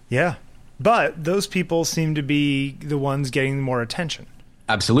 Yeah. But those people seem to be the ones getting more attention.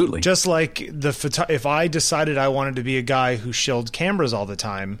 Absolutely. Just like if I decided I wanted to be a guy who shilled cameras all the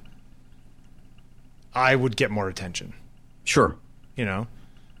time, I would get more attention. Sure.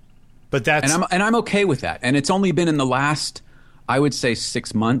 But that's and I'm okay with that. And it's only been in the last, I would say,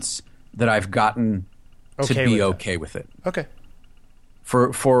 6 months that I've gotten to be okay with it. Okay.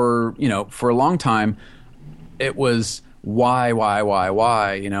 For a long time, it was why?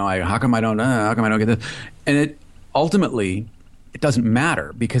 How come I don't get this? And it ultimately, it doesn't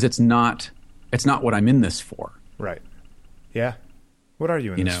matter because it's not what I'm in this for. Right. Yeah. What are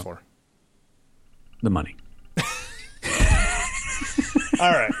you in this for? The money.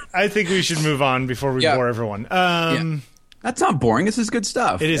 All right. I think we should move on before we bore everyone. That's not boring. This is good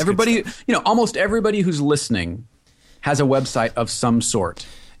stuff. It is everybody, good stuff. Almost everybody who's listening has a website of some sort.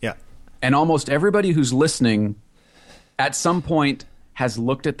 Yeah. And almost everybody who's listening at some point has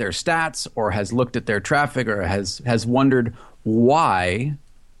looked at their stats or has looked at their traffic or has wondered, why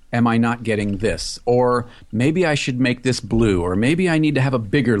am I not getting this? Or maybe I should make this blue, or maybe I need to have a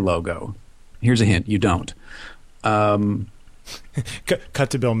bigger logo. Here's a hint. You don't. Cut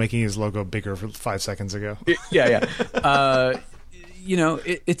to Bill making his logo bigger for 5 seconds ago. Yeah.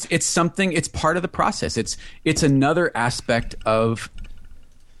 It's something. It's part of the process. It's another aspect of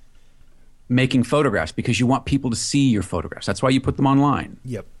making photographs because you want people to see your photographs. That's why you put them online.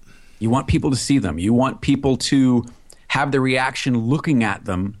 Yep. You want people to see them. You want people to have the reaction looking at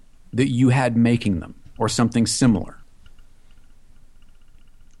them that you had making them, or something similar.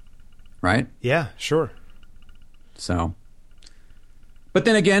 Right? Yeah, sure. So, but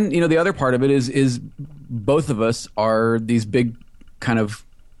then again, the other part of it is both of us are these big kind of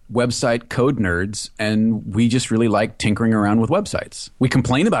website code nerds, and we just really like tinkering around with websites. We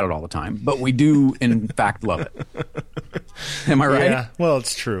complain about it all the time, but we do in fact love it. Am I right? Yeah. Well,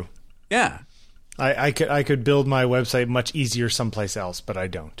 it's true. Yeah. I could build my website much easier someplace else, but I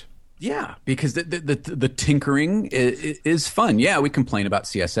don't. Yeah, because the tinkering is fun. Yeah, we complain about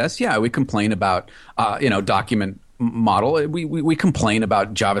CSS. Yeah, we complain about document model. We complain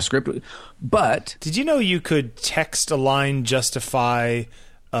about JavaScript. But did you know you could text align justify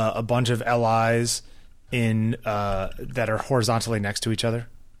a bunch of LIs in that are horizontally next to each other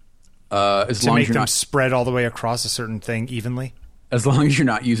As to long make as you're them not, spread all the way across a certain thing evenly. as long as you're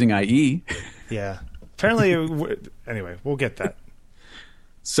not using IE. Yeah. Apparently, anyway, we'll get that.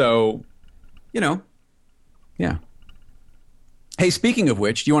 So, yeah. Hey, speaking of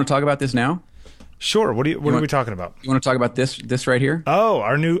which, do you want to talk about this now? Sure. What are we talking about? You want to talk about this right here?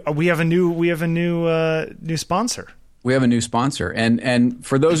 Oh, we have a new sponsor. We have a new sponsor. And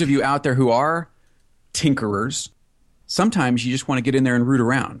for those of you out there who are tinkerers, sometimes you just want to get in there and root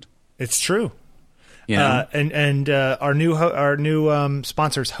around. It's true. You know? And our new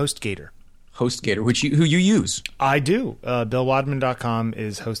sponsor is HostGator. HostGator, who you use. I do. BillWadman.com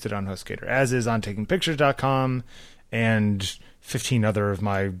is hosted on HostGator, as is OnTakingPictures.com and 15 other of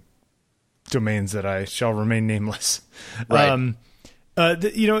domains that I shall remain nameless. Right.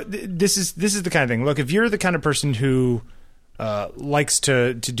 This is the kind of thing. Look, if you're the kind of person who likes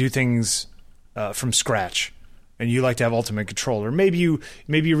to do things from scratch, and you like to have ultimate control, or maybe you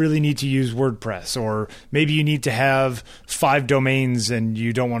really need to use WordPress, or maybe you need to have 5 domains and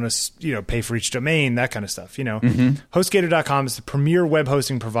you don't want to pay for each domain, that kind of stuff. HostGator.com is the premier web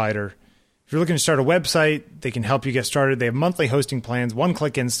hosting provider. If you're looking to start a website, they can help you get started. They have monthly hosting plans,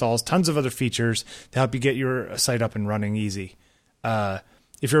 one-click installs, tons of other features to help you get your site up and running easy.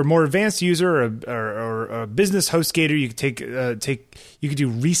 If you're a more advanced user or a business HostGator, you could you could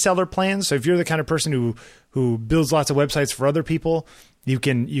do reseller plans. So if you're the kind of person who builds lots of websites for other people, you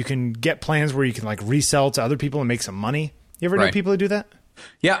can get plans where you can like resell to other people and make some money. You ever know people who do that?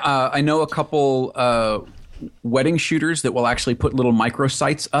 Yeah, I know a couple wedding shooters that will actually put little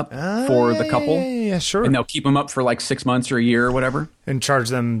microsites up for the couple. Yeah, sure. And they'll keep them up for like 6 months or a year or whatever. And charge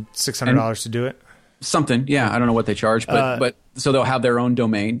them $600 to do it. Something, yeah. I don't know what they charge, but so they'll have their own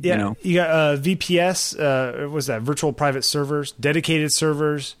domain. Yeah, you got VPS. What was that? Virtual private servers, dedicated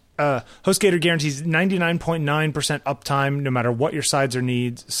servers. HostGator guarantees 99.9% uptime, no matter what your size or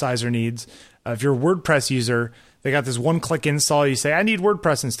needs. If you're a WordPress user, they got this one-click install. You say, "I need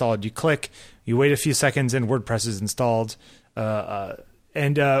WordPress installed." You click. You wait a few seconds, and WordPress is installed.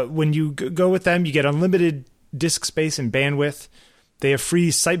 And when you go with them, you get unlimited disk space and bandwidth. They have free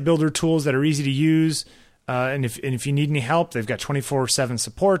site builder tools that are easy to use. And if you need any help, they've got 24/7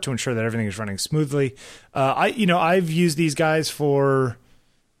 support to ensure that everything is running smoothly. I've used these guys for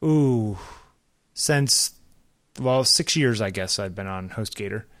since 6 years, I guess. I've been on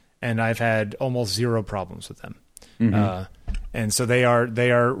HostGator, and I've had almost zero problems with them. Mm-hmm. And so they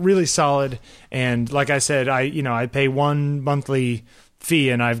are really solid. And like I said, I pay one monthly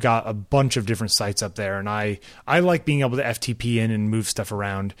fee, and I've got a bunch of different sites up there, and I like being able to FTP in and move stuff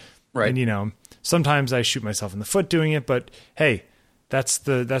around. Right. And sometimes I shoot myself in the foot doing it, but hey, that's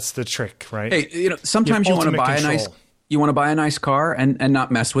the trick, right? Hey, sometimes you want to buy a nice car and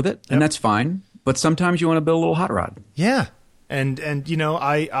not mess with it, and that's fine. But sometimes you want to build a little hot rod. Yeah. And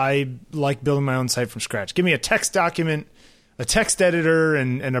I like building my own site from scratch. Give me a text document, a text editor,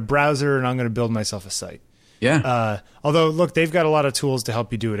 and a browser, and I'm going to build myself a site. Yeah. Although, look, they've got a lot of tools to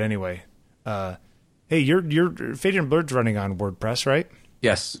help you do it anyway. Hey, your Faded and Blurred's running on WordPress, right?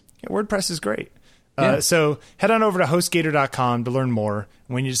 Yes. Yeah, WordPress is great. Yeah. So head on over to HostGator.com to learn more.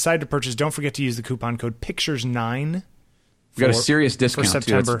 When you decide to purchase, don't forget to use the coupon code Pictures9. We got a serious discount for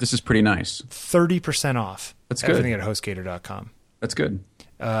September. This is pretty nice. 30% off. That's good. Everything at HostGator.com. That's good.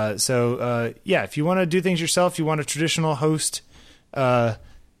 If you want to do things yourself, you want a traditional host, try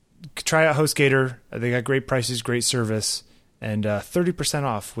out HostGator. They got great prices, great service, and 30%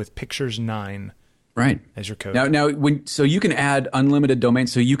 off with Pictures9. Right. As your code. Now, so you can add unlimited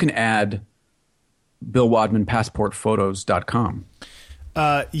domains. So you can add BillWadmanPassportPhotos.com.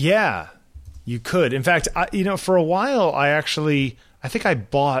 Yeah, you could. In fact, for a while, I think I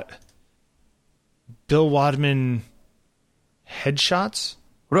bought Bill Wadman headshots.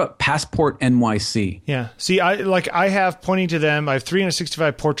 What about Passport NYC? Yeah. See, I have, pointing to them, I have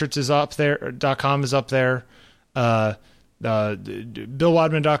 365 portraits is up there. .com is up there.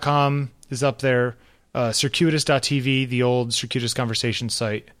 BillWadman.com is up there. Circuitous.tv, the old Circuitous conversation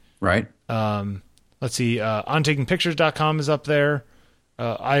site. Right. Let's see. OnTakingPictures.com is up there.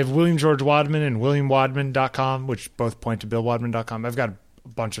 I have William George Wadman and WilliamWadman.com, which both point to BillWadman.com. I've got a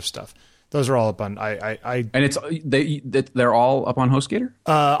bunch of stuff. Those are all up on. And they're all up on HostGator.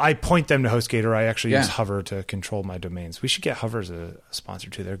 I point them to HostGator. I actually use Hover to control my domains. We should get Hover as a sponsor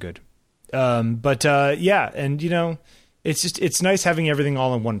too. They're good. And it's nice having everything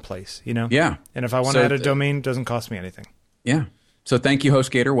all in one place. Yeah. And if I want to add a domain, it doesn't cost me anything. Yeah. So thank you,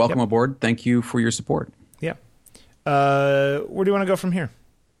 HostGator. Welcome aboard. Thank you for your support. Yeah. Where do you want to go from here?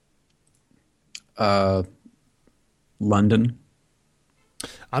 London.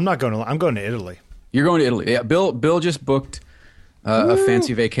 I'm not going to. I'm going to Italy. You're going to Italy. Yeah, Bill just booked a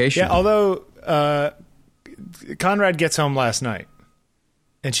fancy vacation. Yeah, although Conrad gets home last night,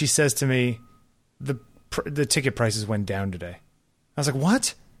 and she says to me, the ticket prices went down today. I was like,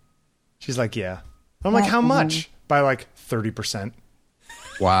 what? She's like, yeah. I'm like, how much? By like 30%.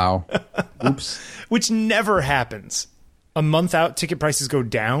 Wow. Oops. Which never happens. A month out, ticket prices go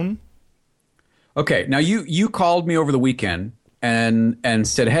down. Okay, now you called me over the weekend and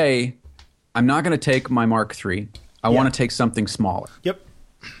said, hey, I'm not going to take my Mark III. I want to take something smaller. Yep.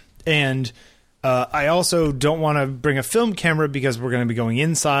 And I also don't want to bring a film camera because we're going to be going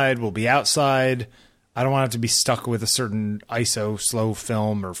inside. We'll be outside. I don't want to have to be stuck with a certain ISO, slow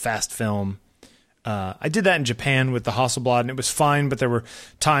film or fast film. I did that in Japan with the Hasselblad, and it was fine, but there were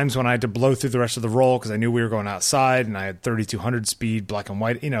times when I had to blow through the rest of the roll because I knew we were going outside, and I had 3200 speed, black and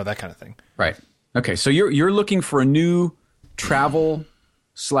white, that kind of thing. Right. Okay, so you're looking for a new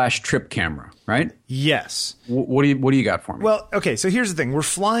travel/trip camera, right? Yes. What do you got for me? Well, okay, so here's the thing. We're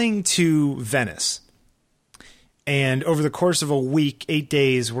flying to Venice. And over the course of a week, 8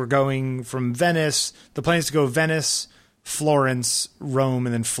 days, we're going from Venice. The plan is to go Venice, Florence, Rome,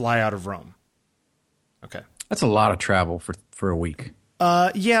 and then fly out of Rome. Okay. That's a lot of travel for a week.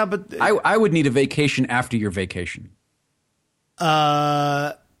 Yeah, but I would need a vacation after your vacation.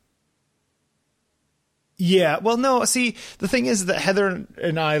 Yeah. Well, no, see, the thing is that Heather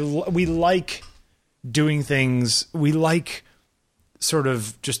and I, we like doing things. We like sort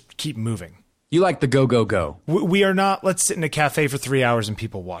of just keep moving. You like the go, go, go. We are not, let's sit in a cafe for 3 hours and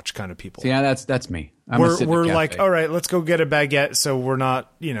people watch kind of people. So yeah, that's me. We're like, all right, let's go get a baguette so we're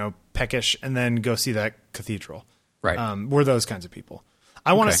not, peckish, and then go see that cathedral. Right. We're those kinds of people.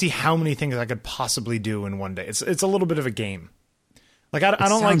 I want to see how many things I could possibly do in one day. It's a little bit of a game. Like I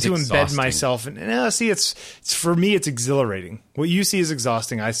don't like to embed myself. And see, it's for me, it's exhilarating. What you see is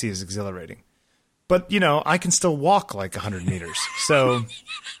exhausting. I see is exhilarating. But, I can still walk like 100 meters. So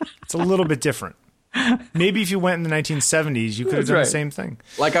it's a little bit different. Maybe if you went in the 1970s, you could have done the same thing.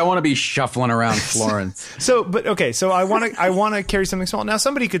 Like I want to be shuffling around Florence. So I want to carry something small. Now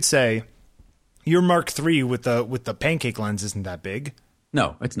somebody could say your Mark III with the pancake lens isn't that big.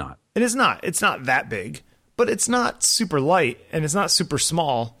 No, it's not. It is not. It's not that big, but it's not super light and it's not super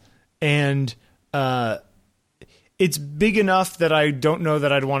small. And, it's big enough that I don't know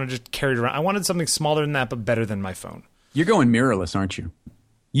that I'd want to just carry it around. I wanted something smaller than that, but better than my phone. You're going mirrorless, aren't you?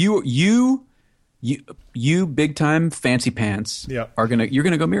 You big time fancy pants. Yeah. You're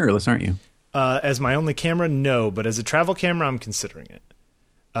gonna go mirrorless, aren't you? As my only camera, no, but as a travel camera, I'm considering it.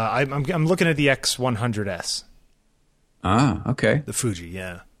 I'm looking at the X100S. Ah, okay. The Fuji,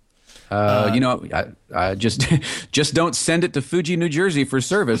 yeah. I just don't send it to Fuji, New Jersey for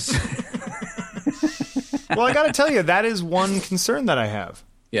service. Well, I got to tell you, that is one concern that I have.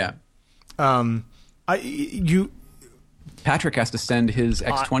 Yeah. Patrick has to send his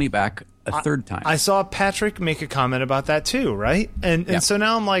X20 back a third time. I saw Patrick make a comment about that too, right? And so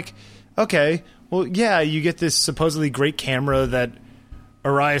now I'm like, okay, well, yeah, you get this supposedly great camera that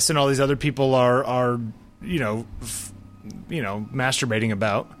Arias and all these other people are masturbating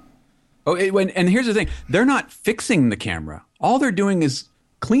about. Oh, and here's the thing: they're not fixing the camera. All they're doing is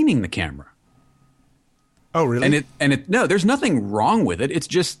cleaning the camera. Oh, really? No, there's nothing wrong with it. It's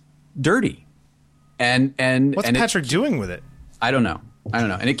just dirty. And what's Patrick doing with it? I don't know.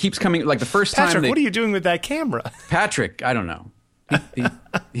 And it keeps coming like the first time. Patrick, what are you doing with that camera? Patrick, I don't know.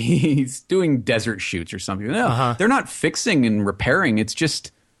 He's doing desert shoots or something. No, They're not fixing and repairing. It's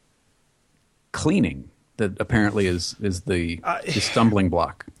just cleaning that apparently is the stumbling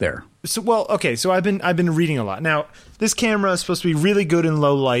block there. So I've been reading a lot. Now, this camera is supposed to be really good in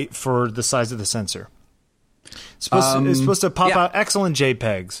low light for the size of the sensor. It's supposed to pop out excellent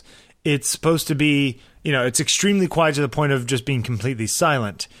JPEGs. It's supposed to be, it's extremely quiet to the point of just being completely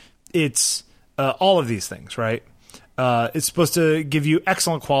silent. It's all of these things, right? It's supposed to give you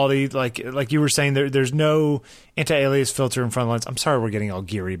excellent quality, like you were saying. There's no anti-alias filter in front of the lens. I'm sorry we're getting all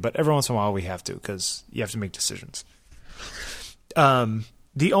geary, but every once in a while we have to because you have to make decisions.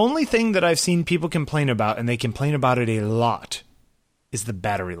 The only thing that I've seen people complain about, and they complain about it a lot, is the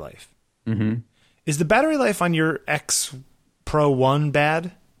battery life. Mm-hmm. Is the battery life on your X Pro 1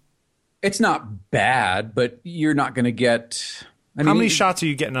 bad? It's not bad, but you're not going to get... How many shots are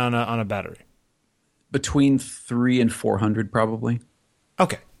you getting on a battery? Between 300 and 400, probably.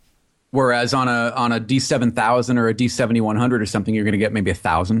 Okay. Whereas on a D7000 or a D7100 or something, you're going to get maybe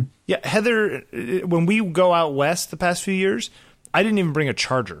 1,000. Yeah, Heather, when we go out west the past few years, I didn't even bring a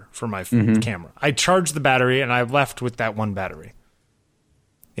charger for my camera. I charged the battery, and I left with that one battery.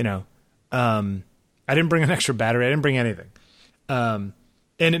 I didn't bring an extra battery. I didn't bring anything.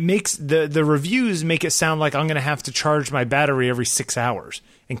 And it makes the reviews make it sound like I'm going to have to charge my battery every 6 hours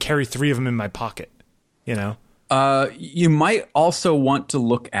and carry 3 of them in my pocket, you know? You might also want to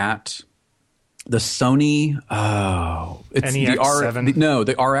look at the Sony, it's NEX7?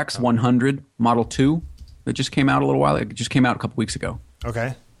 the RX 100 Model 2 that just came out a little while. It just came out a couple weeks ago.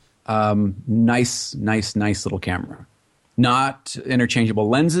 Okay. Nice little camera. Not interchangeable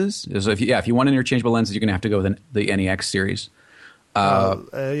lenses. So if you want interchangeable lenses, you're going to have to go with the NEX series.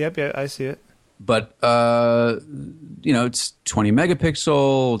 Yep, I see it. But it's 20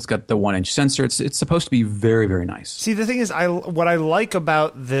 megapixel. It's got the 1-inch sensor. It's supposed to be very, very nice. See, the thing is, what I like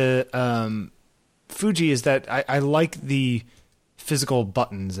about the Fuji is that I like the physical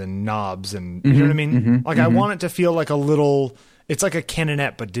buttons and knobs, and you know what I mean. I want it to feel like a little. It's like a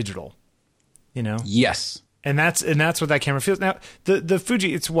Canonette but digital. You know. Yes. And that's what that camera feels. Now the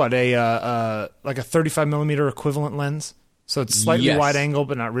Fuji, it's what like a 35 millimeter equivalent lens. So it's slightly wide angle,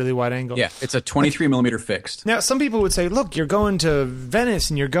 but not really wide angle. Yeah, it's a 23 millimeter fixed. Now, some people would say, look, you're going to Venice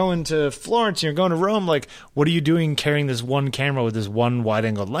and you're going to Florence and you're going to Rome. Like, what are you doing carrying this one camera with this one wide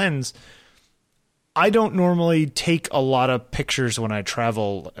angle lens? I don't normally take a lot of pictures when I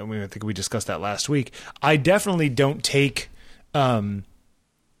travel. I think we discussed that last week. I definitely don't take, I'm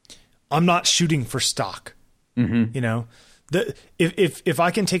not shooting for stock, you know? If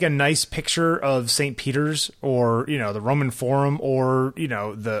I can take a nice picture of St. Peter's or, the Roman Forum or,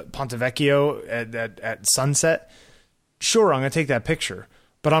 the Ponte Vecchio at sunset, sure, I'm going to take that picture,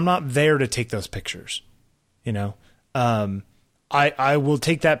 but I'm not there to take those pictures. I will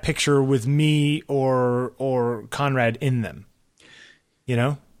take that picture with me or Conrad in them,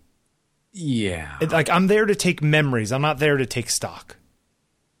 Yeah. I'm there to take memories. I'm not there to take stock.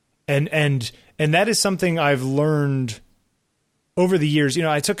 And that is something I've learned over the years.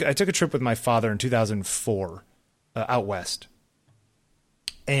 I took a trip with my father in 2004 out west,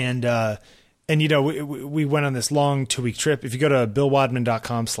 and we went on this long 2-week trip. If you go to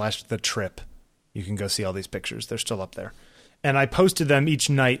billwadman.com/thetrip, you can go see all these pictures. They're still up there, and I posted them each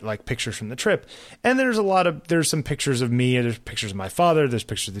night, like pictures from the trip. And there's some pictures of me, and there's pictures of my father, there's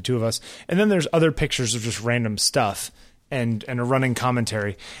pictures of the two of us, and then there's other pictures of just random stuff. And a running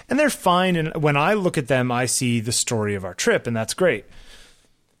commentary, and they're fine. And when I look at them, I see the story of our trip, and that's great.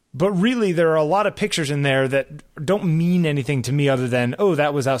 But really, there are a lot of pictures in there that don't mean anything to me other than, oh,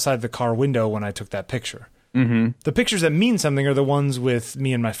 that was outside the car window when I took that picture. Mm-hmm. The pictures that mean something are the ones with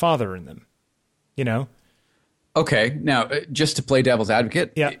me and my father in them. Okay, now just to play devil's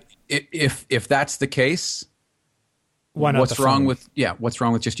advocate, yeah. If that's the case, why not? What's wrong with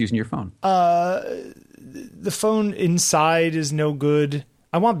just using your phone? The phone inside is no good.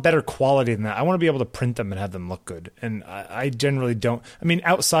 I want better quality than that. I want to be able to print them and have them look good. And I generally don't. I mean,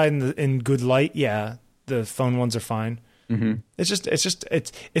 outside in good light, yeah, the phone ones are fine. Mm-hmm.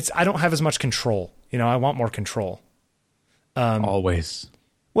 It's. I don't have as much control. I want more control. Always.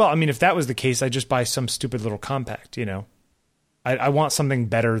 Well, I mean, if that was the case, I'd just buy some stupid little compact. I want something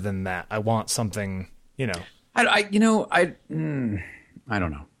better than that. I want something. I don't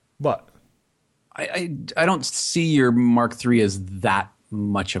know. What? I don't see your Mark III as that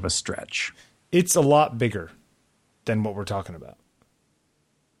much of a stretch. It's a lot bigger than what we're talking about.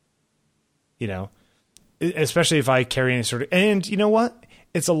 Especially if I carry any sort of, and you know what?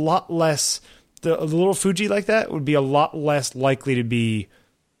 It's a lot less, the little Fuji like that would be a lot less likely to be,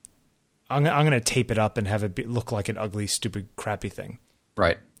 I'm going to tape it up and have it look like an ugly, stupid, crappy thing.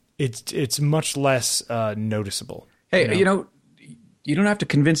 Right. It's much less noticeable. Hey, you don't have to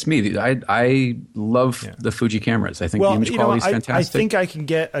convince me. I love the Fuji cameras. I think the image quality is fantastic. I think I can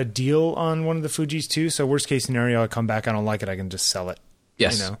get a deal on one of the Fujis too. So worst case scenario, I come back, I don't like it, I can just sell it.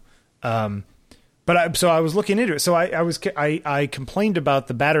 Yes. But I was looking into it. So I complained about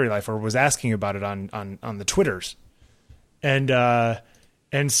the battery life, or was asking about it on the Twitters, and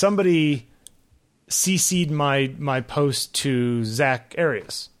somebody CC'd my post to Zach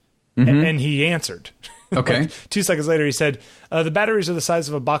Arias, and he answered. Okay. 2 seconds later, he said, the batteries are the size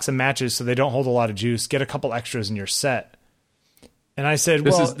of a box of matches, so they don't hold a lot of juice. Get a couple extras in your set. And I said,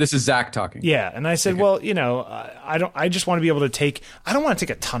 this is Zach talking. Yeah. And I said, okay. I just want to be able to take, I don't want to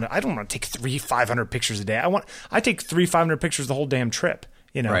take I don't want to take 500 pictures a day. I take 500 pictures the whole damn trip.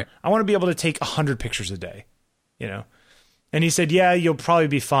 Right. I want to be able to take 100 pictures a day, And he said, yeah, you'll probably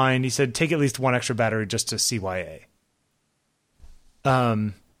be fine. He said, take at least one extra battery just to CYA.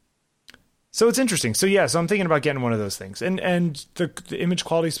 So it's interesting. So yeah, so I'm thinking about getting one of those things. And the image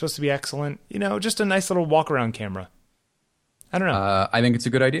quality is supposed to be excellent. Just a nice little walk around camera. I don't know. I think it's a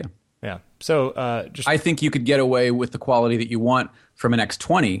good idea. Yeah. So I think you could get away with the quality that you want from an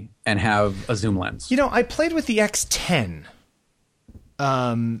X20 and have a zoom lens. I played with the X10.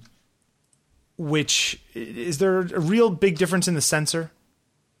 which is there a real big difference in the sensor?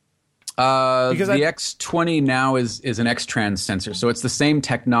 Because the X20 now is an X-Trans sensor, so it's the same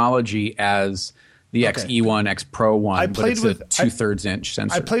technology as the XE1, X Pro 1, but it's a 2/3 inch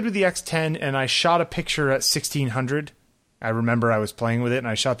sensor. I played with the X10 and I shot a picture at 1600. I remember I was playing with it and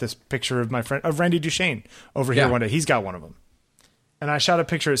I shot this picture of my friend, of Randy Duchesne over here one day. He's got one of them. And I shot a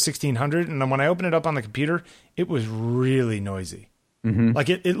picture at 1600 and then when I opened it up on the computer, it was really noisy. Mm-hmm. Like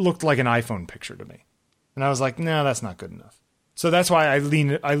it looked like an iPhone picture to me. And I was like, no, that's not good enough. So that's why I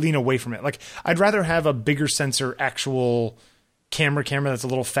lean away from it. Like I'd rather have a bigger sensor actual camera that's a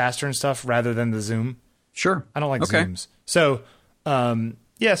little faster and stuff rather than the zoom. Sure. I don't like zooms. So, so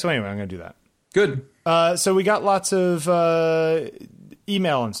anyway, I'm going to do that. Good. So we got lots of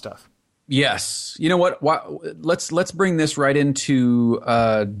email and stuff. Yes. You know what? Let's bring this right into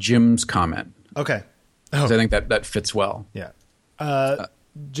Jim's comment. Okay. I think that fits well. Yeah.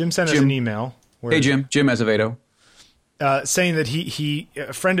 Jim sent us an email. Hey, Jim Azevedo. Saying that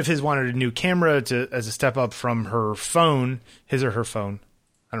a friend of his wanted a new camera as a step up from her phone, his or her phone.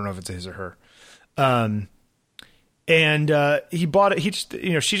 I don't know if it's his or her. And he bought it.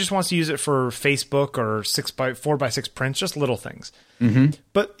 She just wants to use it for Facebook or 4x6 prints, just little things. Mm-hmm.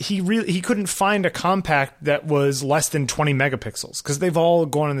 But he couldn't find a compact that was less than 20 megapixels because they've all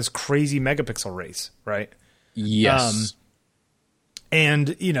gone on this crazy megapixel race, right? Yes. And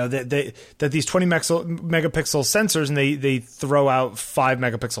that these 20 megapixel sensors, and they throw out 5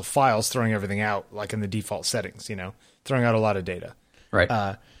 megapixel files, throwing everything out like in the default settings, throwing out a lot of data.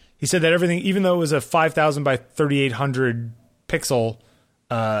 Right. He said that everything, even though it was a 5,000 by 3,800 pixel,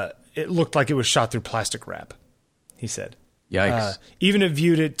 it looked like it was shot through plastic wrap. He said. Yikes. Even if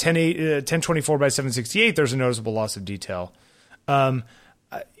viewed at 1024 by 768, there's a noticeable loss of detail.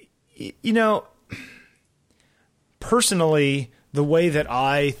 Personally, the way that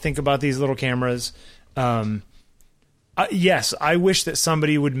I think about these little cameras, yes, I wish that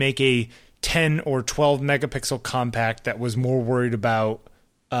somebody would make a 10 or 12 megapixel compact that was more worried about,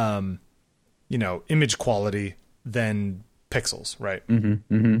 image quality than pixels, right?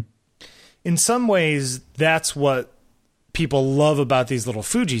 Mm-hmm, mm-hmm. In some ways, that's what people love about these little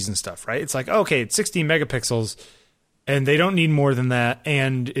Fujis and stuff, right? It's like, okay, it's 16 megapixels. And they don't need more than that,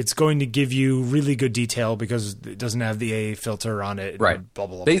 and it's going to give you really good detail because it doesn't have the AA filter on it. Right. Blah,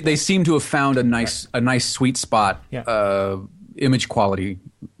 blah, blah, they seem to have found a nice sweet spot. Yeah. Image quality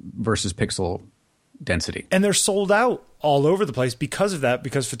versus pixel density, and they're sold out all over the place because of that.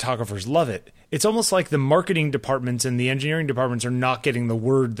 Because photographers love it. It's almost like the marketing departments and the engineering departments are not getting the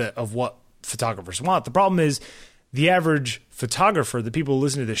word of what photographers want. The problem is, the average photographer, the people who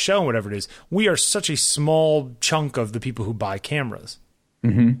listen to the show and whatever it is, we are such a small chunk of the people who buy cameras.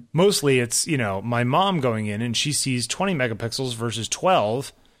 Mm-hmm. Mostly it's, my mom going in and she sees 20 megapixels versus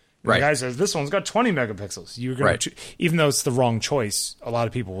 12. Right. The guy says, this one's got 20 megapixels. You're going to, even though it's the wrong choice, a lot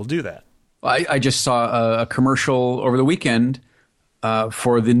of people will do that. I just saw a commercial over the weekend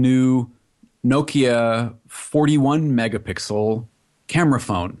for the new Nokia 41 megapixel camera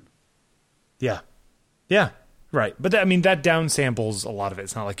phone. Yeah. Yeah. Right. But that downsamples a lot of it.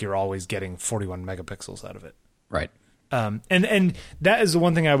 It's not like you're always getting 41 megapixels out of it. Right. And that is the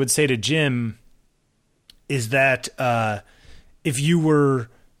one thing I would say to Jim is that if you were,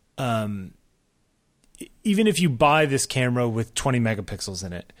 even if you buy this camera with 20 megapixels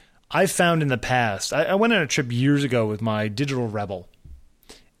in it, I've found in the past, I went on a trip years ago with my Digital Rebel.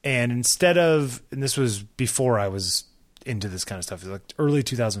 And instead of, and this was before I was into this kind of stuff, it was like early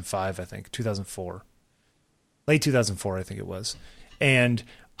 2005, I think, 2004. Late 2004, I think it was. And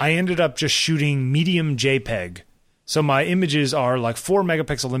I ended up just shooting medium JPEG. So my images are like 4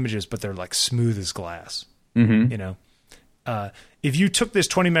 megapixel images, but they're like smooth as glass. Mm-hmm. If you took this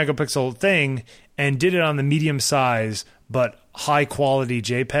 20 megapixel thing and did it on the medium size, but high quality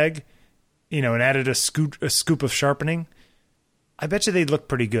JPEG, and added a scoop of sharpening, I bet you they'd look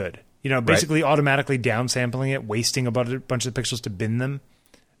pretty good. Basically automatically downsampling it, wasting a bunch of pixels to bin them.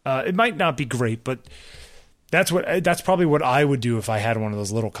 It might not be great, but that's probably what I would do if I had one of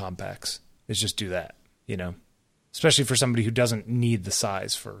those little compacts, is just do that, especially for somebody who doesn't need the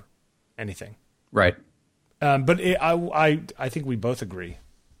size for anything. Right. But I think we both agree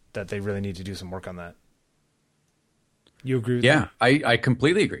that they really need to do some work on that. You agree with that? Yeah, I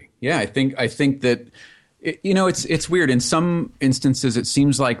completely agree. Yeah, I think that, it's weird. In some instances, it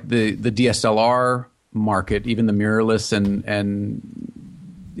seems like the DSLR market, even the mirrorless and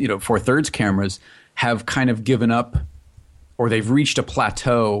 4/3 cameras, have kind of given up, or they've reached a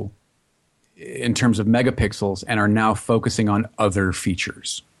plateau in terms of megapixels and are now focusing on other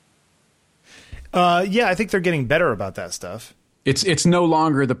features. Yeah, I think they're getting better about that stuff. It's no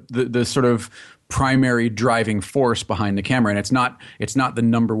longer the sort of primary driving force behind the camera, and it's not the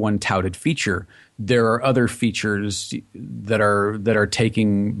number one touted feature. There are other features that are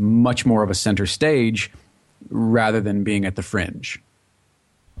taking much more of a center stage rather than being at the fringe.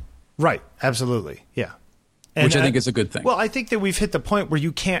 Right. Absolutely. Yeah. Which I think is a good thing. Well, I think that we've hit the point where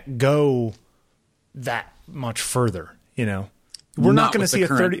you can't go that much further, you know. We're not going to see a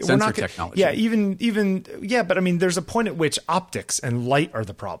 30 we're not technology. Yeah, even but I mean there's a point at which optics and light are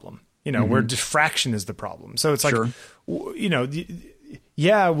the problem, you know, where diffraction is the problem. So it's like you know,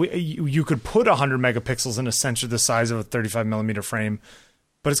 you could put 100 megapixels in a sensor the size of a 35 millimeter frame,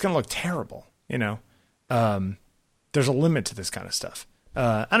 but it's going to look terrible, you know. There's a limit to this kind of stuff.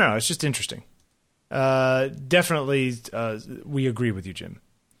 I don't know, it's just interesting. Definitely we agree with you, Jim.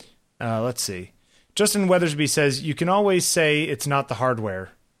 Let's see. Justin Weathersby says, you can always say it's not the hardware.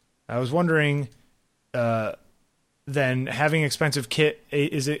 I was wondering, then having expensive kit,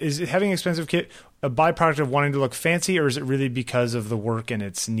 is it having expensive kit a byproduct of wanting to look fancy, or is it really because of the work and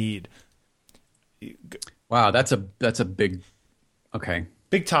its need? Wow, that's a big,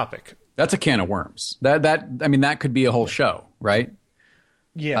 big topic. That's a can of worms. That could be a whole show, right?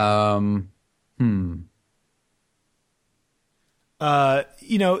 Yeah.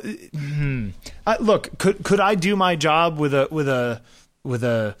 You know, look, could I do my job with a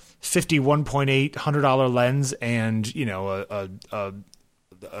 51.8 $100 lens and, you know, a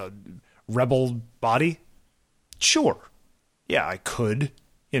Rebel body? Sure. Yeah, I could,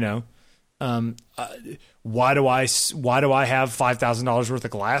 you know. Why do I have $5,000 worth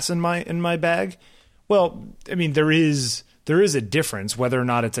of glass in my bag? Well, I mean, there is a difference, whether or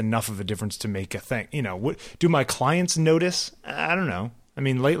not it's enough of a difference to make a thing. You know, do my clients notice? I don't know. I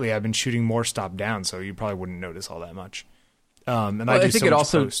mean, lately I've been shooting more stop down, so you probably wouldn't notice all that much. I think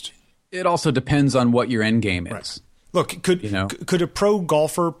it also depends on what your end game is. Right. Look, could a pro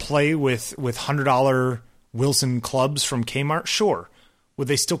golfer play with $100 Wilson clubs from Kmart? Sure. Would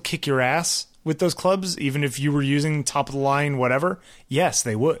they still kick your ass with those clubs, even if you were using top of the line whatever? Yes,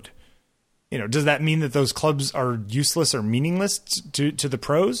 they would. You know, does that mean that those clubs are useless or meaningless to the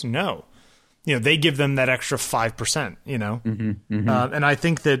pros? No. You know, they give them that extra 5%, you know? And I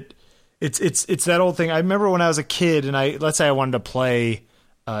think that it's that old thing. I remember when I was a kid and let's say I wanted to play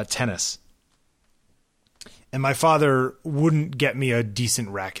tennis. And my father wouldn't get me a decent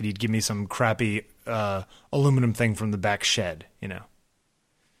racket. He'd give me some crappy aluminum thing from the back shed, you know?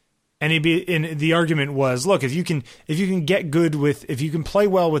 And the argument was, look, if you can play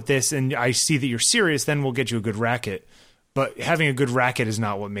well with this, and I see that you're serious, then we'll get you a good racket. But having a good racket is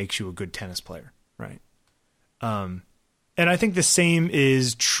not what makes you a good tennis player, right? And I think the same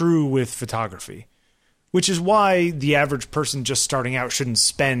is true with photography, which is why the average person just starting out shouldn't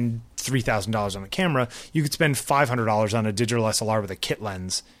spend $3,000 on a camera. You could spend $500 on a digital SLR with a kit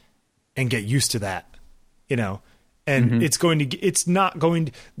lens and get used to that, you know. And that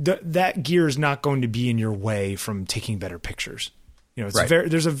gear is not going to be in your way from taking better pictures. You know,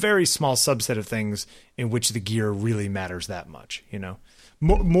 there's a very small subset of things in which the gear really matters that much, you know.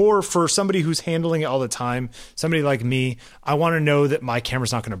 More for somebody who's handling it all the time, somebody like me, I want to know that my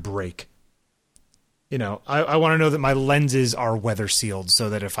camera's not going to break. You know, I want to know that my lenses are weather sealed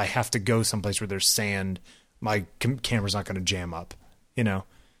so that if I have to go someplace where there's sand, my camera's not going to jam up, you know.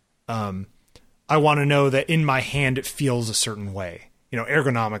 I want to know that in my hand it feels a certain way. You know,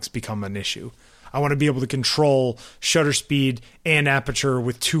 ergonomics become an issue. I want to be able to control shutter speed and aperture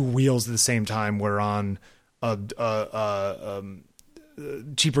with two wheels at the same time, where on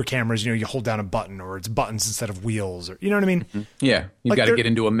cheaper cameras, you know, you hold down a button or it's buttons instead of wheels, or you know what I mean? Yeah, you've got to get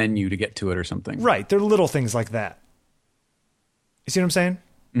into a menu to get to it or something. Right, they're little things like that. You see what I'm saying?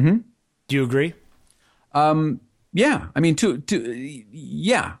 Mm-hmm. Do you agree? Yeah, I mean,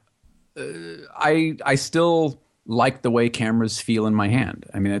 yeah. I still like the way cameras feel in my hand.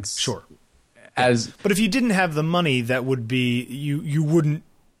 I mean, it's sure. But if you didn't have the money, that would be you wouldn't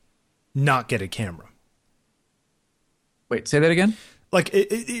not get a camera. Wait, say that again? Like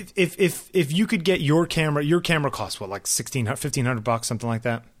if you could get your camera costs what, like $1,500, something like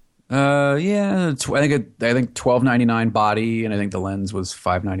that? Yeah, I think $1,299 body, and I think the lens was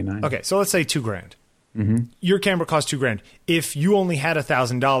 $599. Okay, so let's say $2,000. Mm-hmm. Your camera costs $2,000. If you only had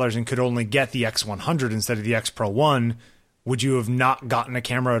 $1,000 and could only get the X100 instead of the X Pro 1, would you have not gotten a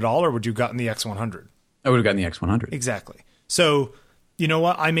camera at all, or would you have gotten the X100? I would have gotten the X100. Exactly. So, you know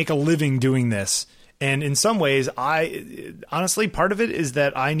what? I make a living doing this. And in some ways, honestly, part of it is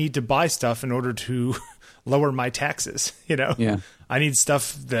that I need to buy stuff in order to lower my taxes. You know, yeah. I need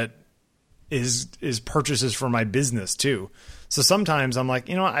stuff that is purchases for my business too. So sometimes I'm like,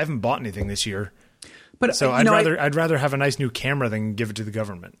 you know what? I haven't bought anything this year. But So I'd rather have a nice new camera than give it to the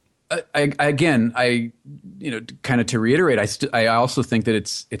government. I kind of to reiterate, I also think that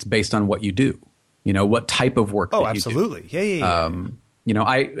it's based on what you do. What type of work. Oh, that absolutely. You do. Yeah.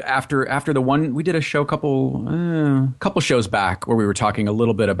 After the one we did a show couple shows back where we were talking a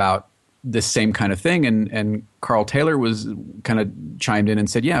little bit about this same kind of thing, and Carl Taylor was kind of chimed in and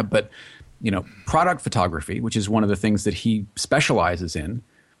said, yeah, but product photography, which is one of the things that he specializes in,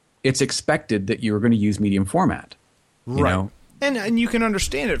 it's expected that you're going to use medium format. Right. And you can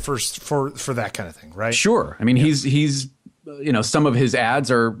understand it for that kind of thing, right? Sure. I mean, he's some of his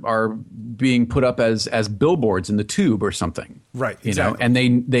ads are being put up as billboards in the tube or something. Right. Exactly. And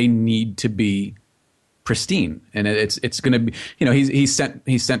they need to be pristine, and it's going to be. He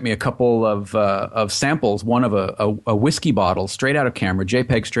sent me a couple of samples. One of a whiskey bottle straight out of camera,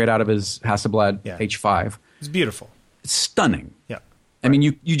 JPEG straight out of his Hasselblad H5. It's beautiful. It's stunning. Yeah. I mean,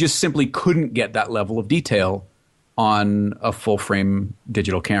 you just simply couldn't get that level of detail on a full frame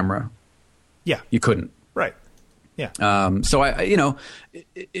digital camera. Yeah. You couldn't. Right. Yeah. So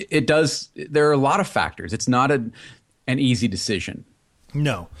it does. There are a lot of factors. It's not an easy decision.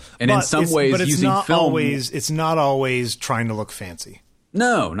 No. And in some ways, but it's using not film, it's not always trying to look fancy.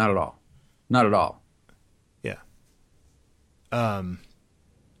 No, not at all. Not at all. Yeah. All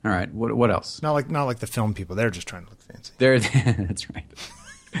right. What else? Not like the film people. They're just trying to look fancy. That's right.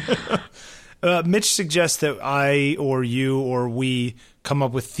 Mitch suggests that I or you or we come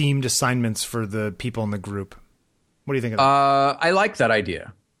up with themed assignments for the people in the group. What do you think of that? I like that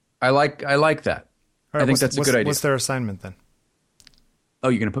idea. I like that. Right, I think that's a good idea. What's their assignment then? Oh,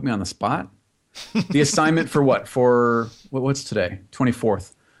 you're going to put me on the spot? The assignment for what? What's today?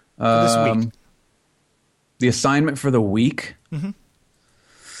 24th. This week. The assignment for the week? Mm-hmm.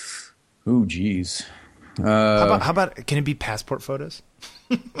 Ooh, geez. How about, can it be passport photos?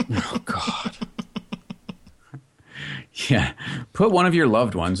 Oh, God. Yeah. Put one of your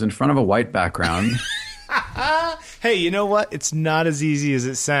loved ones in front of a white background. Hey, you know what? It's not as easy as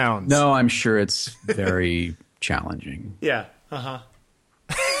it sounds. No, I'm sure it's very challenging. Yeah. Uh-huh.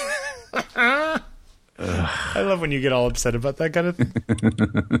 I love when you get all upset about that kind of thing.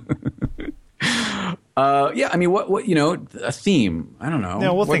 Yeah, I mean, what a theme. I don't know.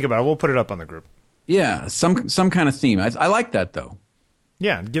 No, we'll think about it. We'll put it up on the group. Yeah, some kind of theme. I like that though.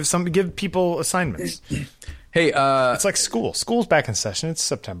 Yeah, give people assignments. Hey, it's like school. School's back in session. It's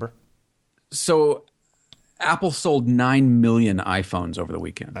September. So Apple sold 9 million iPhones over the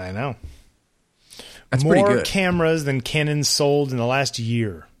weekend. I know. That's more pretty good. Cameras than Canon sold in the last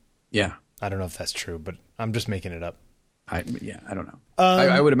year. Yeah. I don't know if that's true, but I'm just making it up. I don't know.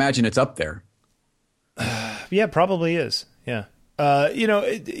 I would imagine it's up there. Yeah, probably is. Yeah.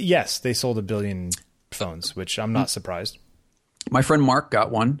 Yes, they sold 1 billion phones, which I'm not surprised. My friend Mark got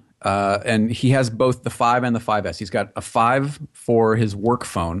one, and he has both the 5 and the 5S. He's got a 5 for his work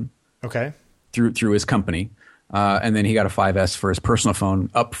phone. Okay. Through his company, and then he got a 5S for his personal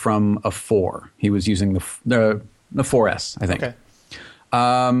phone, up from a 4. He was using the 4S, I think. Okay.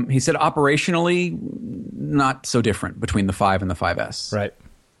 He said operationally, not so different between the 5 and the 5S. Right.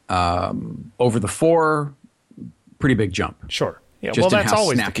 Over the 4, pretty big jump. Sure. Yeah. Just well, that's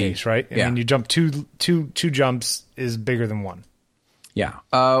always snappy. the case, right? I mean, you jump two jumps is bigger than one. Yeah.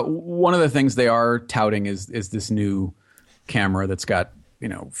 One of the things they are touting is this new camera that's got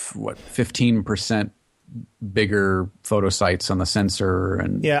 15% bigger photo sites on the sensor,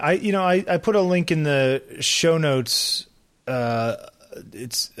 and I put a link in the show notes.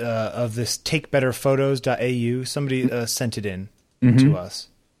 It's of this takebetterphotos.au. Somebody sent it in to us.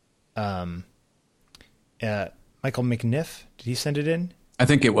 Michael McNiff, did he send it in? I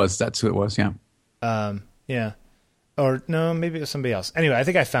think it was. That's who it was. Yeah. Yeah. Or no, maybe it was somebody else. Anyway, I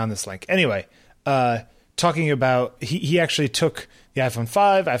think I found this link. Anyway, talking about he actually took the iPhone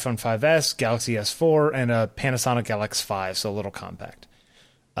 5, iPhone 5S, Galaxy S4, and a Panasonic LX5, so a little compact,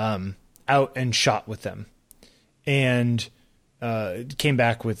 out and shot with them, and came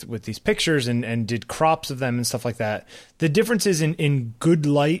back with these pictures and did crops of them and stuff like that. The difference is in good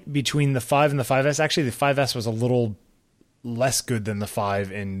light between the 5 and the 5S. Actually, the 5S was a little less good than the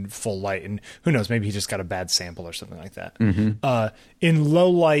 5 in full light, and who knows, maybe he just got a bad sample or something like that. In low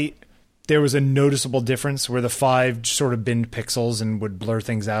light, there was a noticeable difference where the 5 sort of binned pixels and would blur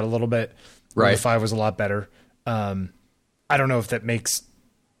things out a little bit. Right. The 5 was a lot better. I don't know if that makes,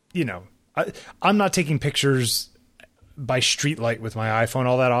 I'm not taking pictures by street light with my iPhone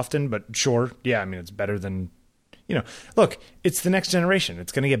all that often, but sure. Yeah. I mean, it's better than, look, it's the next generation.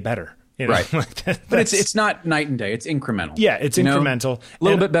 It's going to get better. You know? Right. But it's not night and day. It's incremental. Yeah, it's incremental. A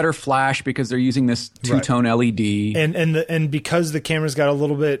little bit better flash because they're using this two-tone LED. And because the camera's got a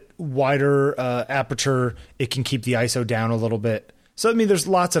little bit wider aperture, it can keep the ISO down a little bit. So, I mean, there's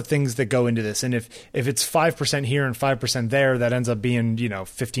lots of things that go into this. And if it's 5% here and 5% there, that ends up being,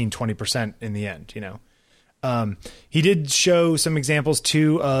 15, 20% in the end, He did show some examples,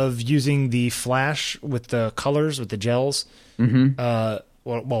 too, of using the flash with the colors, with the gels. Mm-hmm.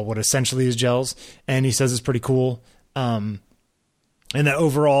 What essentially is gels. And he says it's pretty cool. And that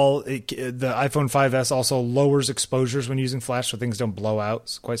overall, the iPhone 5S also lowers exposures when using flash so things don't blow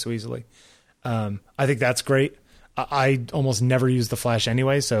out quite so easily. I think that's great. I almost never use the flash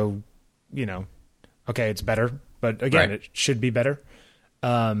anyway, so, okay, it's better. But again, It should be better.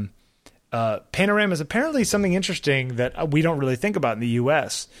 Panorama is apparently something interesting that we don't really think about in the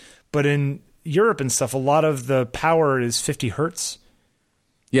US, but in Europe and stuff, a lot of the power is 50 hertz.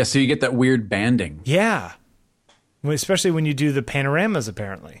 Yeah, so you get that weird banding. Yeah. Especially when you do the panoramas,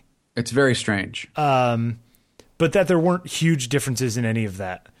 apparently. It's very strange. But that there weren't huge differences in any of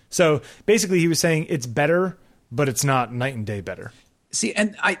that. So basically he was saying it's better, but it's not night and day better. See,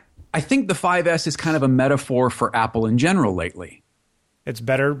 and I think the 5S is kind of a metaphor for Apple in general lately. It's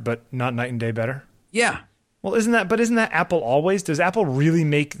better, but not night and day better? Yeah. Well, isn't that Apple always? Does Apple really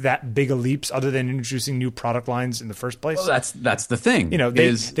make that big a leaps other than introducing new product lines in the first place? Well, that's the thing.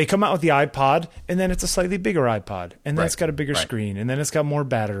 They come out with the iPod, and then it's a slightly bigger iPod, and then it's got a bigger screen, and then it's got more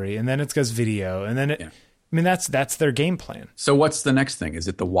battery, and then it's got video, and then I mean, that's their game plan. So what's the next thing? Is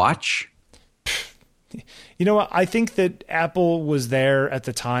it the watch? You know what? I think that Apple was there at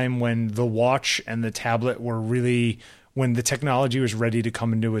the time when the watch and the tablet were really, when the technology was ready to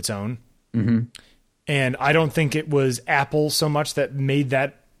come into its own. Mm-hmm. And I don't think it was Apple so much that made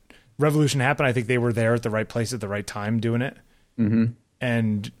that revolution happen. I think they were there at the right place at the right time doing it. Mm-hmm.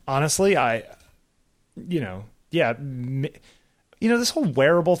 And honestly, this whole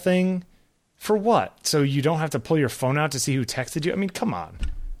wearable thing, for what? So you don't have to pull your phone out to see who texted you? I mean, come on.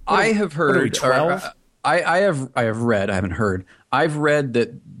 I have heard. What are we, 12? I have read. I haven't heard. I've read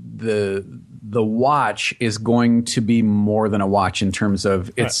that the watch is going to be more than a watch in terms of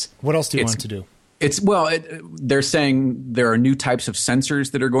its. Right. What else do you want it to do? They're saying there are new types of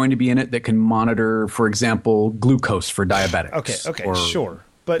sensors that are going to be in it that can monitor, for example, glucose for diabetics. Okay, sure.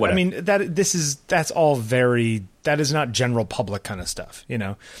 But whatever. I mean, that is not general public kind of stuff,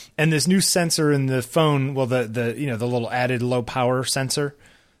 And this new sensor in the phone, well, the little added low power sensor,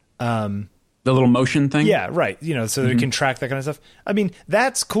 the little motion thing? Yeah, right. So that it can track that kind of stuff. I mean,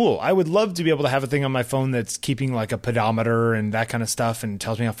 that's cool. I would love to be able to have a thing on my phone that's keeping like a pedometer and that kind of stuff and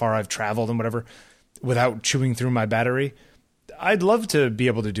tells me how far I've traveled and whatever without chewing through my battery. I'd love to be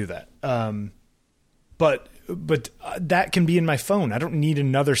able to do that. But that can be in my phone. I don't need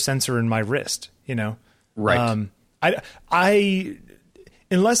another sensor in my wrist, Right. I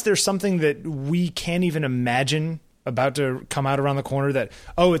unless there's something that we can't even imagine about to come out around the corner that,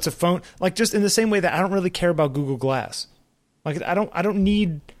 it's a phone, like just in the same way that I don't really care about Google Glass. Like I don't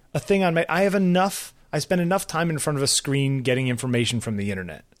need a thing on I spend enough time in front of a screen getting information from the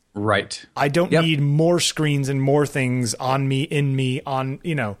internet. Right. I don't need more screens and more things on me, in me, on,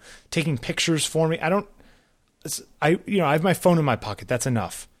 taking pictures for me. I have my phone in my pocket. That's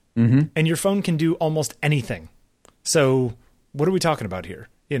enough. Mm-hmm. And your phone can do almost anything. So what are we talking about here?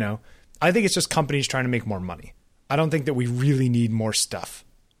 I think it's just companies trying to make more money. I don't think that we really need more stuff.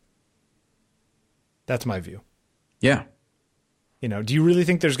 That's my view. Yeah. Do you really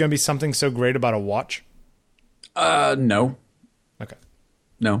think there's going to be something so great about a watch? No. Okay.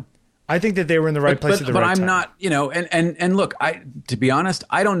 No. I think that they were in the right place at the right time. But I'm not, and look, to be honest,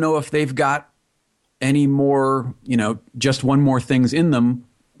 I don't know if they've got any more, just one more things in them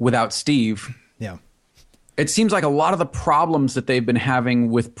without Steve. Yeah. It seems like a lot of the problems that they've been having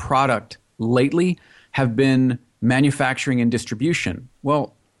with product lately have been manufacturing and distribution.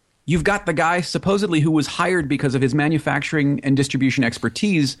 Well, you've got the guy supposedly who was hired because of his manufacturing and distribution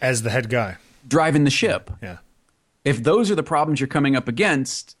expertise as the head guy driving the ship. Yeah. If those are the problems you're coming up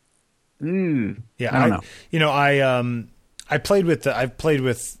against, I don't know. I've played with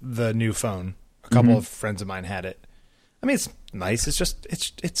the new phone. A couple of friends of mine had it. I mean, it's nice. It's just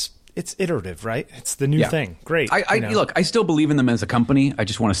it's iterative, right? It's the new thing. Great. Look, I still believe in them as a company. I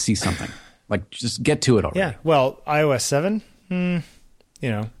just want to see something. Like, just get to it already. Yeah. Well, iOS 7, we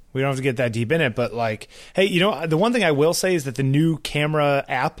don't have to get that deep in it, but like, hey, the one thing I will say is that the new camera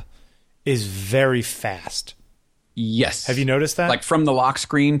app is very fast. Yes. Have you noticed that? Like from the lock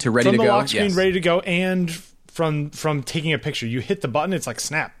screen to ready to go? From the lock screen, ready to go, and from taking a picture. You hit the button, it's like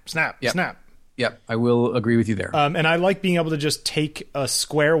snap, snap, snap. Yep, I will agree with you there. And I like being able to just take a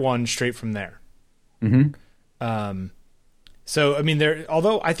square one straight from there. So, I mean,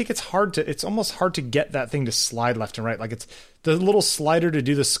 although I think it's almost hard to get that thing to slide left and right. Like it's the little slider to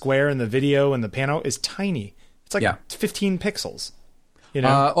do the square and the video and the pano is tiny. It's like 15 pixels. You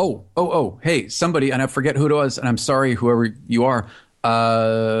know? Hey, somebody, and I forget who it was, and I'm sorry, whoever you are.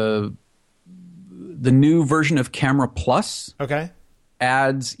 The new version of Camera Plus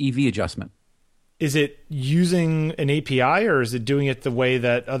adds EV adjustment. Is it using an API or is it doing it the way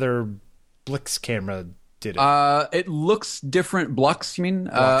that other Blix camera did it? It looks different. Blux, you mean?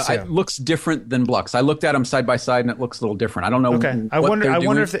 Blux, It looks different than Blux. I looked at them side by side, and it looks a little different. I don't know. Okay. I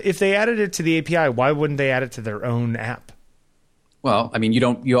wonder if they added it to the API, why wouldn't they add it to their own app? Well, I mean,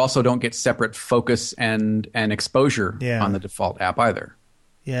 you also don't get separate focus and exposure on the default app either.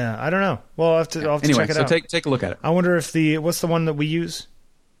 Yeah, I don't know. Well, I'll have to check it out. So take a look at it. I wonder if what's the one that we use?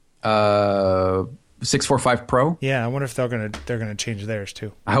 645 Pro. Yeah, I wonder if they're gonna change theirs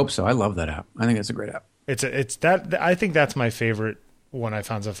too. I hope so. I love that app. I think it's a great app. I think that's my favorite one I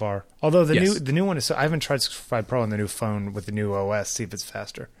found so far. Although the new one is I haven't tried 645 Pro on the new phone with the new OS. See if it's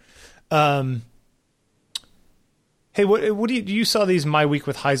faster. Hey, what do you saw these My Week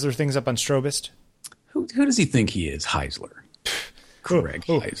with Heisler things up on Strobist? Who does he think he is, Heisler? Greg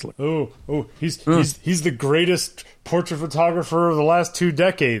Heisler. He's the greatest portrait photographer of the last 2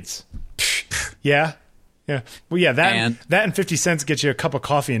 decades. Yeah. Well, yeah, that and 50 cents get you a cup of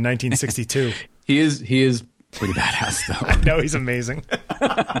coffee in 1962. He is pretty badass though. I know, he's amazing.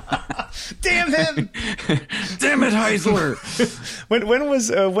 Damn him! Damn it, Heisler!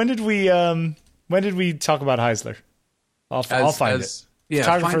 When did we talk about Heisler? I'll find it. Yeah,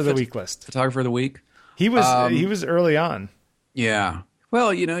 Photographer of the Week list. Photographer of the Week. He was early on. Yeah.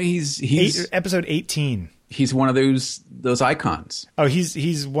 Well, you know, he's episode 18. He's one of those icons. Oh,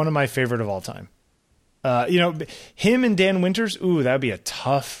 he's one of my favorite of all time. You know, him and Dan Winters. Ooh, that'd be a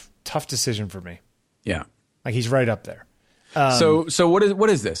tough decision for me. Yeah. Like he's right up there. So what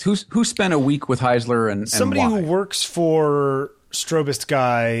is this? Who spent a week with Heisler and somebody why? who works for Strobist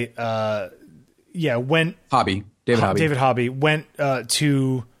guy? Went David Hobby went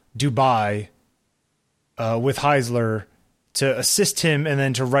to Dubai with Heisler to assist him and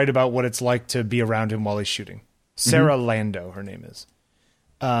then to write about what it's like to be around him while he's shooting. Sarah Lando, her name is.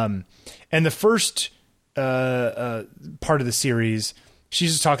 And the first part of the series,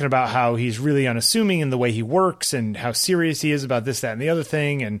 she's just talking about how he's really unassuming in the way he works and how serious he is about this, that, and the other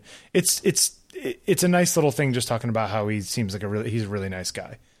thing. And it's a nice little thing just talking about how he seems like he's a really nice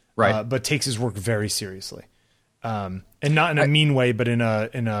guy. Right. But takes his work very seriously. And not in a mean way, but in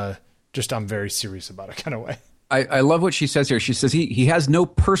a just I'm very serious about it kind of way. I love what she says here. She says he has no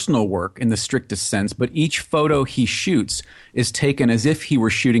personal work in the strictest sense, but each photo he shoots is taken as if he were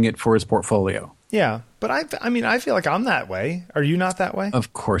shooting it for his portfolio. Yeah, but I feel like I'm that way. Are you not that way?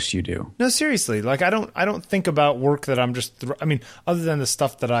 Of course you do. No, seriously. Like I don't think about work that I'm just. Other than the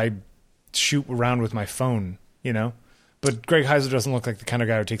stuff that I shoot around with my phone, you know. But Greg Heisler doesn't look like the kind of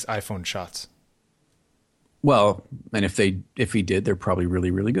guy who takes iPhone shots. Well, and if he did, they're probably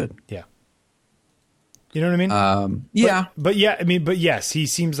really, really good. Yeah. You know what I mean? Yeah. But yes, he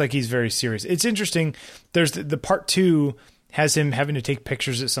seems like he's very serious. It's interesting. There's the part 2 has him having to take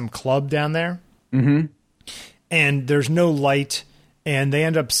pictures at some club down there. Mm-hmm. And there's no light, and they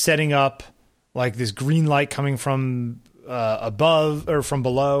end up setting up like this green light coming from above or from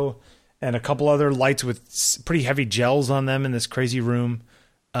below, and a couple other lights with pretty heavy gels on them in this crazy room.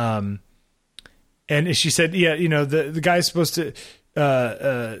 And she said, yeah, you know, the guy's supposed to,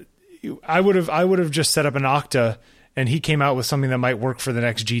 I would have just set up an Octa, and he came out with something that might work for the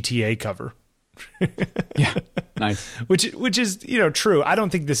next GTA cover. Yeah. Nice. Which is, you know, true. I don't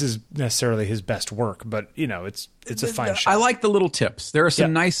think this is necessarily his best work, but you know, it's a fine shot. I like the little tips. There are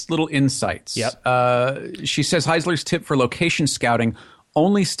some nice little insights. Yep. She says Heisler's tip for location scouting: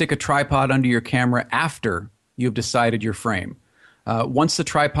 only stick a tripod under your camera after you've decided your frame. Once the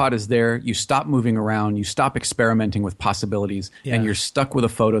tripod is there, you stop moving around, you stop experimenting with possibilities, and you're stuck with a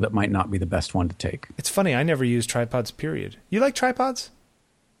photo that might not be the best one to take. It's funny. I never use tripods, period. You like tripods?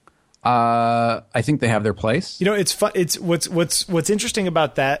 I think they have their place. You know, it's fun. It's what's interesting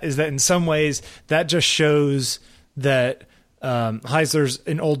about that is that in some ways that just shows that Heisler's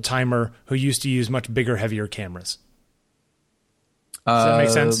an old timer who used to use much bigger, heavier cameras. Does that make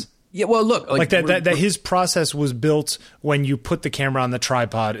sense? Yeah. Well, look, like that his process was built when you put the camera on the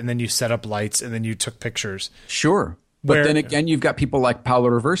tripod and then you set up lights and then you took pictures. Sure. But then again, you've got people like Paolo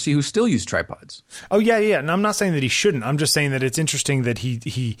Reversi who still use tripods. Oh yeah. And I'm not saying that he shouldn't. I'm just saying that it's interesting that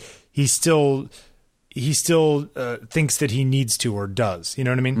he still thinks that he needs to or does. You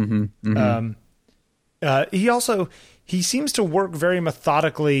know what I mean? Mm-hmm, mm-hmm. He seems to work very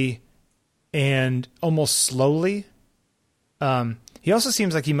methodically and almost slowly. He also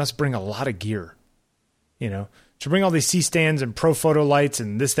seems like he must bring a lot of gear, to bring all these C-stands and pro photo lights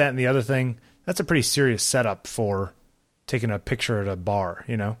and this, that, and the other thing. That's a pretty serious setup for taking a picture at a bar,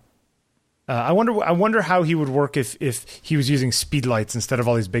 I wonder how he would work if he was using speed lights instead of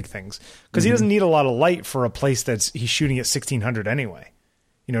all these big things, because he doesn't need a lot of light for a place he's shooting at 1600 anyway,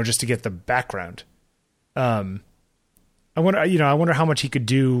 just to get the background. I wonder how much he could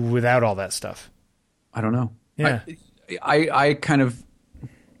do without all that stuff. I don't know. Yeah. I kind of,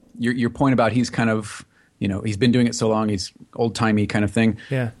 your point about he's kind of, he's been doing it so long, he's old timey kind of thing.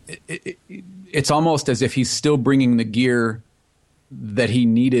 Yeah. It's almost as if he's still bringing the gear that he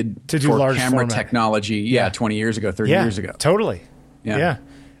needed to do for large camera format technology. 20 years ago, 30 years ago. Totally. Yeah.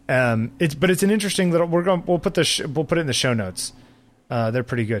 It's an interesting little, we'll put it in the show notes. They're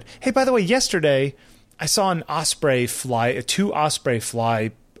pretty good. Hey, by the way, yesterday I saw two osprey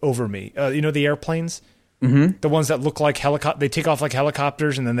fly over me. The airplanes, the ones that look like they take off like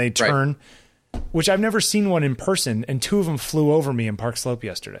helicopters and then they turn, which I've never seen one in person. And two of them flew over me in Park Slope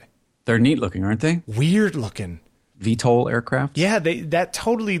yesterday. They're neat looking, aren't they? Weird looking. VTOL aircraft? Yeah, that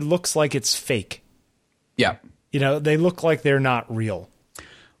totally looks like it's fake. Yeah. They look like they're not real.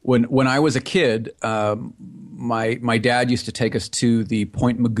 When I was a kid, my dad used to take us to the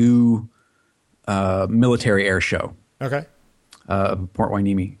Point Mugu military air show. Okay. Port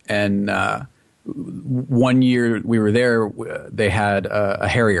Hueneme. And one year we were there, they had a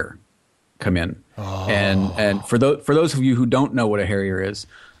Harrier come in. Oh. And for those of you who don't know what a Harrier is,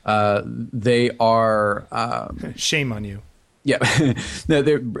 they are shame on you. Yeah. No,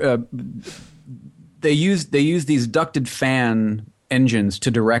 they use these ducted fan engines to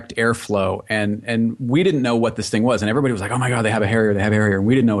direct airflow, and we didn't know what this thing was, and everybody was like, oh my god, they have a Harrier, and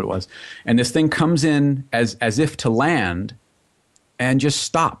we didn't know what it was. And this thing comes in as if to land and just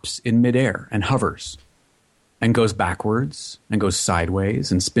stops in midair and hovers and goes backwards and goes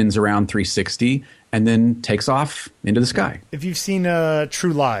sideways and spins around 360 and then takes off into the sky. If you've seen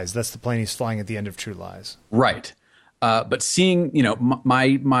True Lies, that's the plane he's flying at the end of True Lies. Right. But seeing,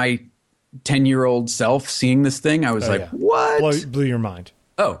 my 10-year-old self seeing this thing, I was like, what? Blew your mind.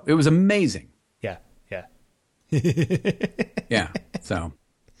 Oh, it was amazing. Yeah. Yeah. So,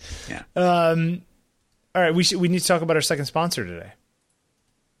 yeah. All right, we need to talk about our second sponsor today.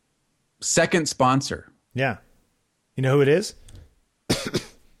 Second sponsor. Yeah. You know who it is?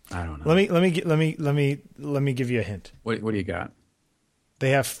 I don't know. Let me give you a hint. What do you got?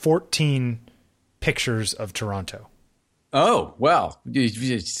 They have 14 pictures of Toronto. Oh, well, you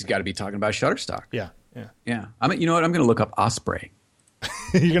just got to be talking about Shutterstock. Yeah. You know what? I'm going to look up Osprey.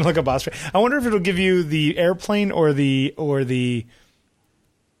 You're going to look up Osprey. I wonder if it'll give you the airplane or the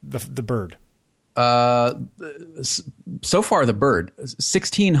bird. So far, the bird.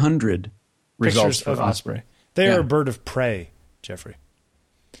 1,600 results of Osprey. They are a bird of prey, Jeffrey.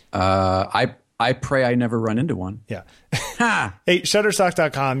 I pray I never run into one. Yeah. Hey,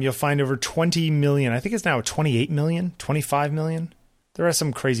 Shutterstock.com, you'll find over 20 million. I think it's now 28 million, 25 million. There is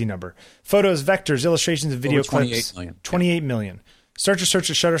some crazy number. Photos, vectors, illustrations, and video over 28 clips. Million. 28 million. Start your search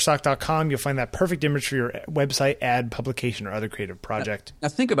at Shutterstock.com. You'll find that perfect image for your website, ad, publication, or other creative project. Now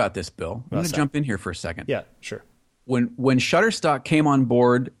think about this, Bill. I'm going to jump in here for a second. Yeah, sure. When Shutterstock came on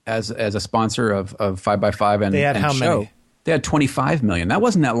board as a sponsor of 5x5 and they had and how show, many? They had 25 million. That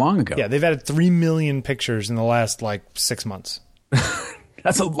wasn't that long ago. Yeah, they've added 3 million pictures in the last 6 months.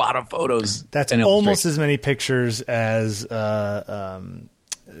 That's a lot of photos. That's almost as many pictures as Thomas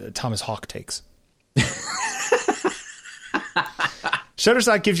Hawk takes.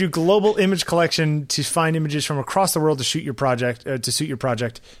 Shutterstock gives you global image collection to find images from across the world to shoot your project. To suit your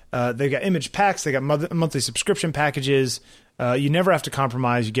project, they got image packs. They got monthly subscription packages. You never have to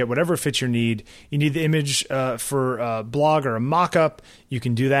compromise. You get whatever fits your need. You need the image for a blog or a mock-up. You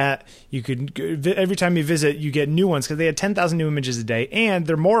can do that. You could every time you visit, you get new ones because they had 10,000 new images a day, and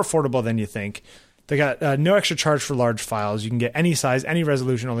they're more affordable than you think. They got no extra charge for large files. You can get any size, any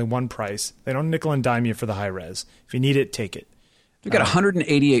resolution, only one price. They don't nickel and dime you for the high res. If you need it, take it. We've got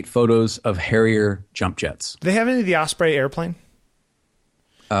 188 photos of Harrier jump jets. Do they have any of the Osprey airplane?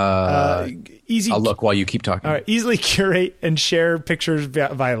 Easy. I'll look while you keep talking. All right. Easily curate and share pictures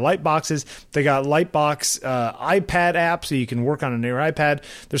via Lightboxes. They got Lightbox iPad app, so you can work on your iPad.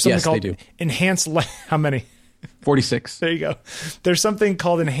 There's something called Enhanced. How many? 46. There you go. There's something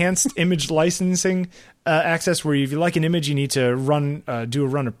called Enhanced Image Licensing access, where if you like an image, you need to do a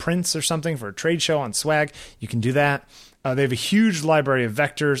run of prints or something for a trade show on Swag. You can do that. They have a huge library of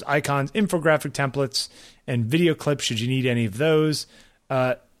vectors, icons, infographic templates, and video clips should you need any of those.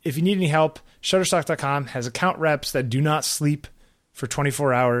 if you need any help, Shutterstock.com has account reps that do not sleep for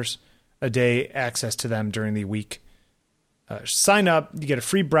 24 hours a day, access to them during the week. Sign up. You get a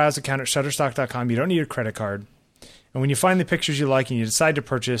free browse account at Shutterstock.com. You don't need a credit card. And when you find the pictures you like and you decide to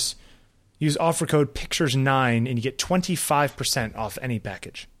purchase, use offer code PICTURES9 and you get 25% off any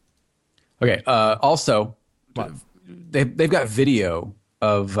package. Okay. Also, they've got video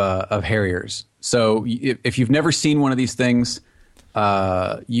of Harriers. So if you've never seen one of these things,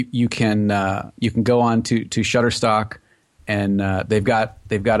 you can go on to Shutterstock, and they've got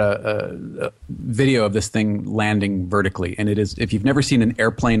a video of this thing landing vertically. And it is, if you've never seen an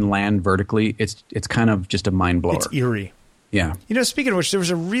airplane land vertically, it's kind of just a mind blower. It's eerie. Yeah. Speaking of which, there was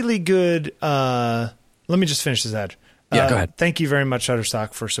a really good. Let me just finish this ad. Yeah, go ahead. Thank you very much,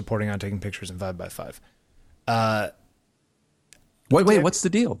 Shutterstock, for supporting On Taking Pictures in 5x5. Wait, what's the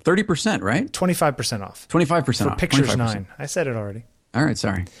deal? 30%, right? 25% off. 25% for off. Pictures 25%. 9. I said it already. All right,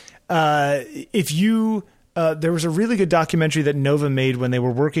 sorry. If you, there was a really good documentary that Nova made when they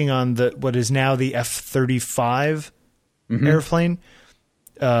were working on what is now the F-35 airplane,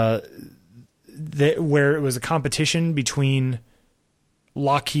 where it was a competition between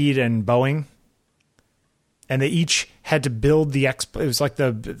Lockheed and Boeing. And they each had to build the X. It was like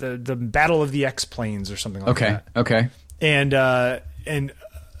the Battle of the X planes or something like that. Okay. And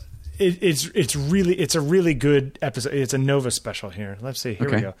it's a really good episode. It's a Nova special here. Let's see. Here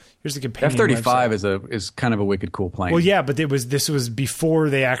we go. Here's the companion. F-35 is kind of a wicked cool plane. Well, yeah, but this was before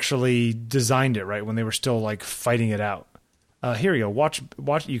they actually designed it, right? When they were still like fighting it out. Here we go. Watch.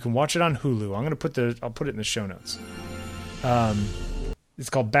 You can watch it on Hulu. I'll put it in the show notes. It's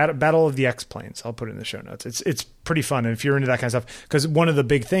called Battle of the X-Planes. I'll put it in the show notes. It's pretty fun, and if you're into that kind of stuff, because one of the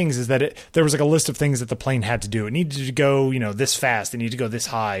big things is that there was like a list of things that the plane had to do. It needed to go, this fast. It needed to go this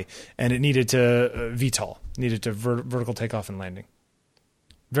high, and it needed to VTOL, needed to vertical takeoff and landing.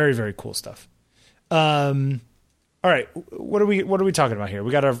 Very, very cool stuff. All right, what are we talking about here?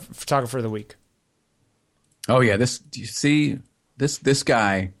 We got our photographer of the week. Oh yeah, do you see this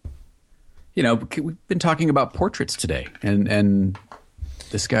guy? We've been talking about portraits today, and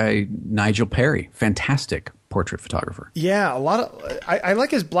this guy, Nigel Perry, fantastic portrait photographer. Yeah, I like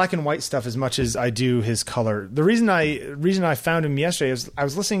his black and white stuff as much as I do his color. The reason I found him yesterday is I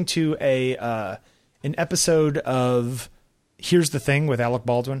was listening to an episode of Here's the Thing with Alec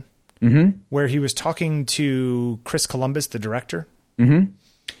Baldwin, where he was talking to Chris Columbus, the director,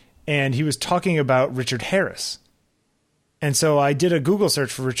 and he was talking about Richard Harris. And so I did a Google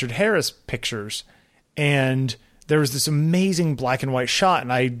search for Richard Harris pictures, and there was this amazing black and white shot,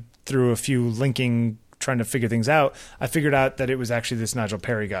 and I, through a few linking, trying to figure things out, I figured out that it was actually this Nigel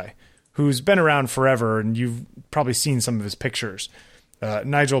Perry guy who's been around forever, and you've probably seen some of his pictures.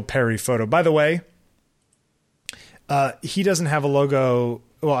 Nigel Perry photo. By the way, he doesn't have a logo.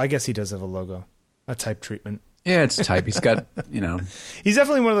 Well, I guess he does have a logo, a type treatment. Yeah, it's type. He's got, He's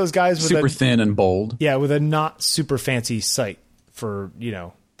definitely one of those guys with super thin and bold. Yeah, with a not super fancy site for,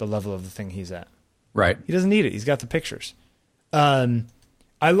 the level of the thing he's at. Right. He doesn't need it. He's got the pictures.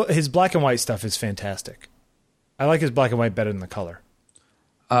 His black and white stuff is fantastic. I like his black and white better than the color.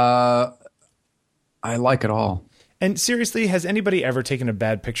 I like it all. And seriously, has anybody ever taken a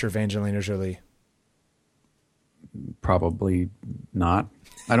bad picture of Angelina Jolie? Probably not.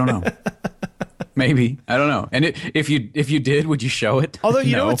 I don't know. Maybe. I don't know. And if you did, would you show it? Although,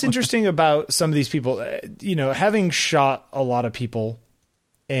 you know what's interesting about some of these people, having shot a lot of people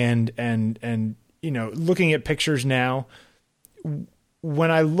and looking at pictures now, when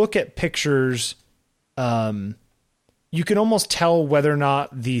I look at pictures, you can almost tell whether or not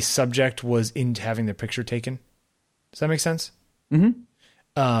the subject was into having their picture taken. Does that make sense?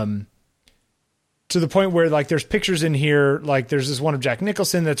 Mm-hmm. To the point where, like, there's pictures in here, like there's this one of Jack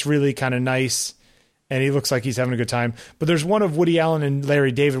Nicholson that's really kind of nice, and he looks like he's having a good time. But there's one of Woody Allen and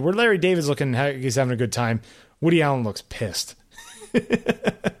Larry David, where Larry David's looking like he's having a good time. Woody Allen looks pissed.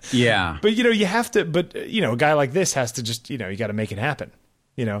 Yeah. But, you have to, a guy like this has to just, you got to make it happen,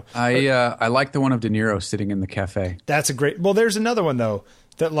 I like the one of De Niro sitting in the cafe. That's a great, well, there's another one, though,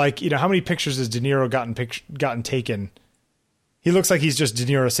 that, like, how many pictures has De Niro gotten taken? He looks like he's just De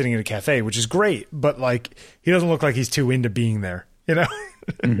Niro sitting in a cafe, which is great, but, like, he doesn't look like he's too into being there,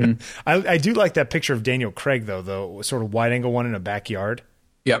 Mm-hmm. I do like that picture of Daniel Craig, though, sort of wide angle one in a backyard.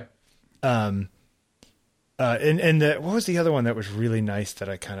 Yep. And what was the other one that was really nice that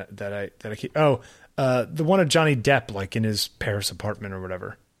I keep? The one of Johnny Depp, like in his Paris apartment or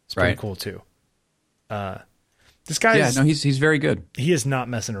whatever. It's pretty cool too. This guy, he's very good. He is not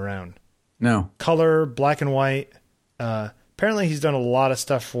messing around. No color, black and white. Apparently, he's done a lot of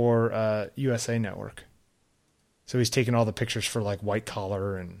stuff for USA Network. So he's taking all the pictures for like White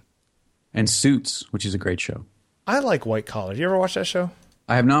Collar And Suits, which is a great show. I like White Collar. You ever watch that show?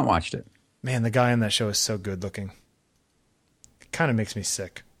 I have not watched it. Man, the guy on that show is so good looking. It kind of makes me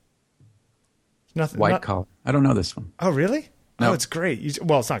sick. White Collar. I don't know this one. Oh, really? No. Oh, it's great.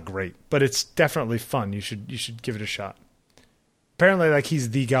 Well, it's not great, but it's definitely fun. You should give it a shot. Apparently, like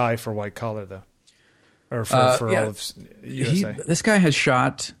he's the guy for White Collar, though, or for all of USA. This guy has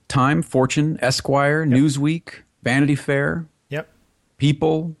shot Time, Fortune, Esquire, Newsweek, Vanity Fair, Yep.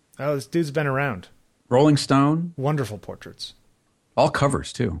 People, Oh, this dude's been around. Rolling Stone, Wonderful portraits. all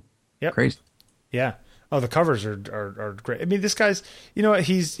covers too. Yep. Crazy. Yeah. Oh, the covers are great. I mean, this guy's, you know what?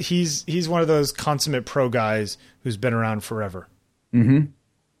 He's one of those consummate pro guys who's been around forever. Mm-hmm.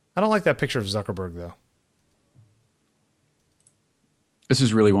 I don't like that picture of Zuckerberg, though. This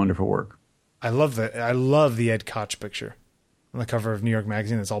is really wonderful work. I love the Ed Koch picture on the cover of New York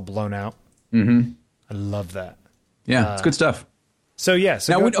Magazine. It's all blown out. Mm-hmm. I love that. Yeah, it's good stuff. So yeah.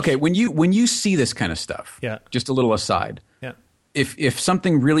 So now, when you see this kind of stuff, Yeah. Just a little aside. Yeah. If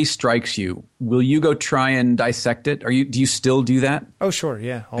something really strikes you, will you go try and dissect it? Do you still do that? Oh, sure.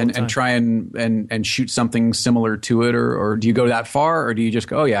 Yeah. All the time. And try and shoot something similar to it, or do you go that far, or do you just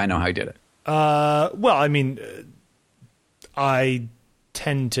go, oh yeah, I know how I did it? Well, I mean, I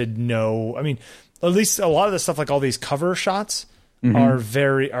tend to know. I mean, at least a lot of the stuff, like all these cover shots, are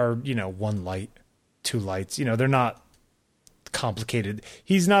one light, two lights. You know, they're not complicated.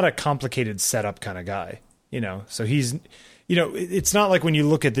 He's not a complicated setup kind of guy. You know, so he's. You know, it's not like when you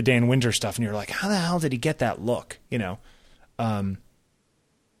look at the Dan Winter stuff and you're like, how the hell did he get that look? You know,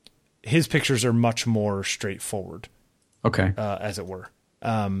 his pictures are much more straightforward. Okay. As it were.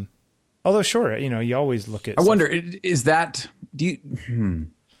 Although, sure, you know, you always look at. I wonder, is that? Do you?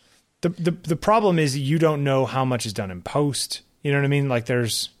 The problem is you don't know how much is done in post. You know what I mean? Like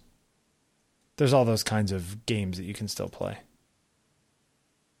there's all those kinds of games that you can still play.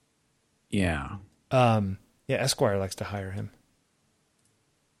 Yeah. Yeah, Esquire likes to hire him.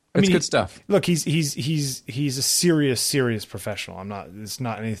 It's good stuff. Look, he's a serious professional. It's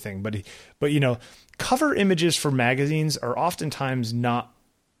not anything, but you know, cover images for magazines are oftentimes not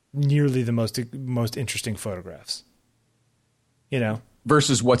nearly the most interesting photographs. You know,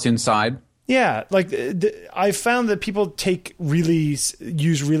 versus what's inside. Yeah, like I found that people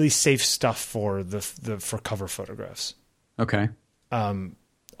use really safe stuff for for cover photographs. Okay.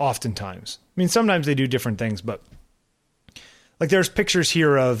 Oftentimes, I mean, sometimes they do different things, but like there's pictures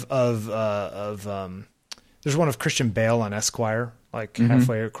here of there's one of Christian Bale on Esquire, like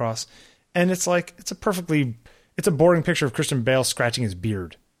halfway across, and it's a boring picture of Christian Bale scratching his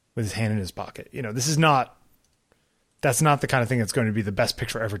beard with his hand in his pocket. You know, that's not the kind of thing that's going to be the best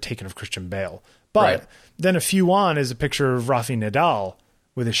picture ever taken of Christian Bale. But then a few on is a picture of Rafi Nadal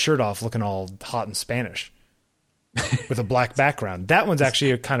with his shirt off, looking all hot and Spanish. With a black background. That one's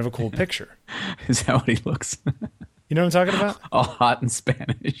actually a kind of a cool picture. Is that what he looks? You know what I'm talking about? All hot and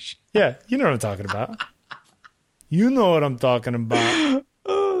Spanish. Yeah, you know what I'm talking about. You know what I'm talking about.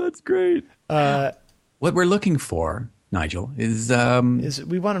 Oh, that's great. What we're looking for, Nigel, is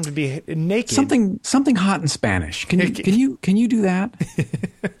we want him to be naked. Something hot and Spanish. Can you do that?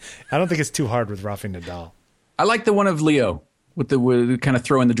 I don't think it's too hard with Rafi Nadal. I like the one of Leo. With kind of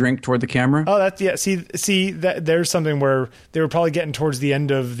throwing the drink toward the camera. Oh, that's yeah. See that there's something where they were probably getting towards the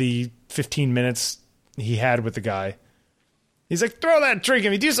end of the 15 minutes he had with the guy. He's like, throw that drink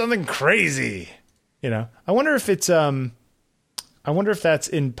at me, do something crazy. You know. I wonder if that's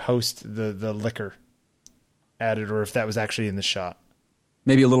in post the liquor added, or if that was actually in the shot.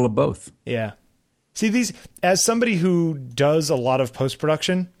 Maybe a little of both. Yeah. See, as somebody who does a lot of post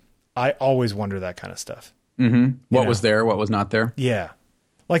production, I always wonder that kind of stuff. Mm-hmm. What was there? What was not there? Yeah,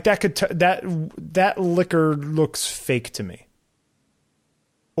 like that that liquor looks fake to me,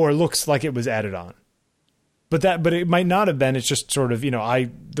 or looks like it was added on, but it might not have been. It's just sort of, you know,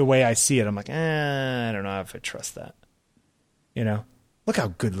 the way I see it, I'm like, I don't know if I trust that. You know, look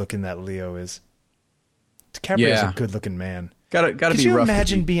how good looking that Leo is. DiCaprio's a good looking man. Gotta Could be you rough.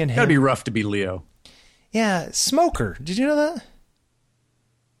 Imagine being him. Gotta be rough to be Leo. Yeah, smoker. Did you know that?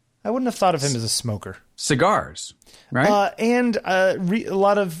 I wouldn't have thought of him as a smoker. Cigars, right? And a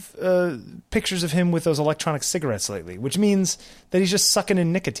lot of pictures of him with those electronic cigarettes lately, which means that he's just sucking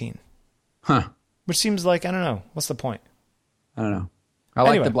in nicotine. Huh. Which seems like, I don't know. What's the point? I don't know. I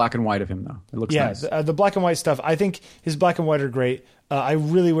like the black and white of him, though. It looks nice. Yeah, the black and white stuff. I think his black and white are great. I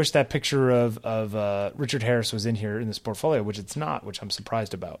really wish that picture of Richard Harris was in here in this portfolio, which it's not, which I'm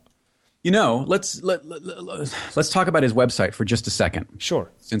surprised about. You know, let's talk about his website for just a second.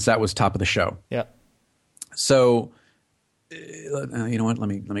 Sure. Since that was top of the show. Yeah. So, you know what? Let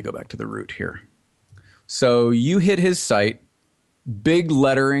me go back to the root here. So you hit his site, big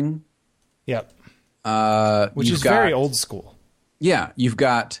lettering. Yep. Which is very old school. Yeah. You've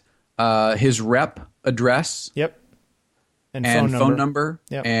got his rep address. Yep. And phone number.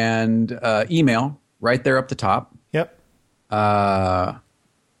 Yep. And email right there up the top. Yep. A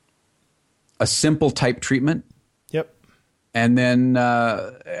simple type treatment. Yep. And then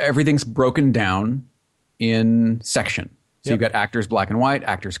everything's broken down in section. So you've got actors black and white,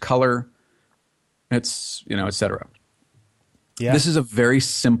 actors color. It's, et cetera. Yeah. This is a very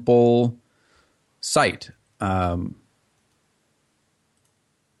simple site. The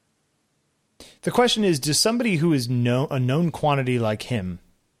question is, does somebody who is a known quantity like him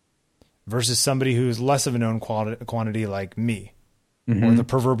versus somebody who is less of a known quantity like me, or the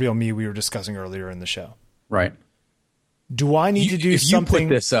proverbial me we were discussing earlier in the show. Right. Do I need to do something? If you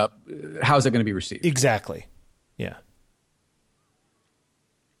put this up, how's it going to be received? Exactly. Yeah.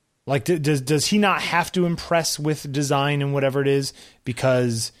 Like, does he not have to impress with design and whatever it is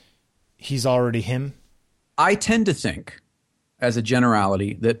because he's already him? I tend to think, as a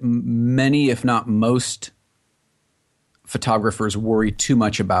generality, that many, if not most, photographers worry too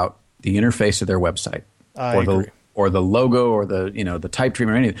much about the interface of their website, or the logo, or the type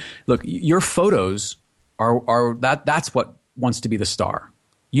treatment, or anything. Look, your photos are that's what wants to be the star.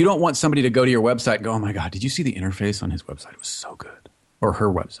 You don't want somebody to go to your website and go, "Oh my God, did you see the interface on his website? It was so good," or her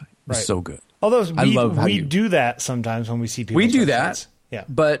website. It was so good. Although we do that sometimes when we see people. We do that, yeah.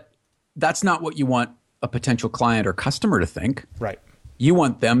 But that's not what you want a potential client or customer to think. Right. You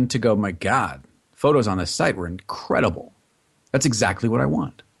want them to go, "My God, photos on this site were incredible." That's exactly what I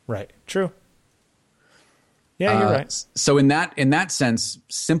want. Right. True. Yeah, you're right. So in that sense,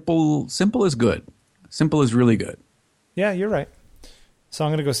 simple is good. Simple is really good. Yeah, you're right. So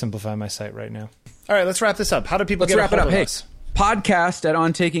I'm going to go simplify my site right now. All right, let's wrap this up. How do people get a hold of Hey, us? podcast at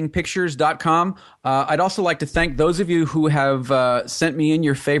ontakingpictures.com. I'd also like to thank those of you who have sent me in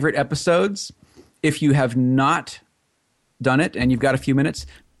your favorite episodes. If you have not done it and you've got a few minutes,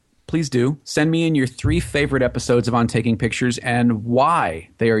 please do. Send me in your 3 favorite episodes of On Taking Pictures and why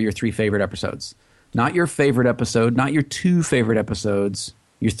they are your 3 favorite episodes. Not your favorite episode, not your 2 favorite episodes,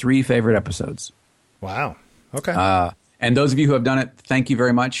 your 3 favorite episodes. Wow. Okay. And those of you who have done it, thank you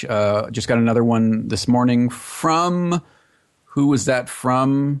very much. Just got another one this morning from, who was that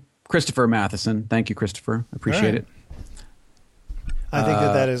from? Christopher Matheson. Thank you, Christopher. Appreciate it. I think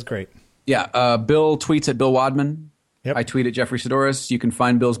that is great. Yeah. Bill tweets at Bill Wadman. Yep. I tweet at Jeffrey Sidoris. You can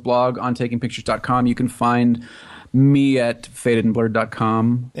find Bill's blog on takingpictures.com. You can find me at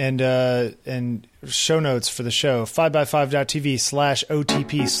fadedandblurred.com. And show notes for the show,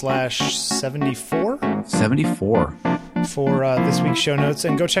 5by5.tv/OTP/74. 74. For this week's show notes.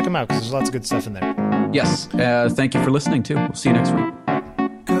 And go check them out because there's lots of good stuff in there. Yes. Thank you for listening, too. We'll see you next week.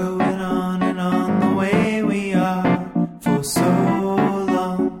 Going on and on the way we are for so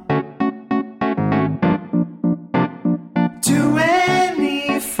long. To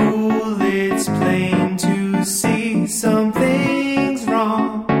any fool, it's plain to see something's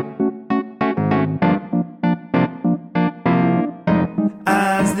wrong.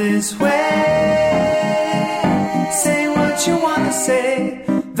 As this way, say what you want to say,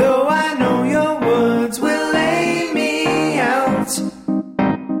 though I know your words will lay me out.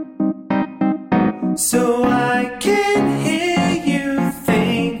 So I can hear you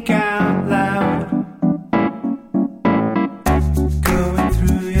think out loud. Going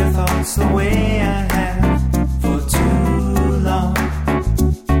through your thoughts the way I have for too long.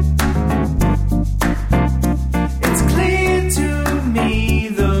 It's clear to me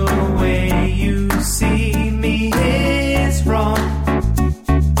the way you see me is wrong.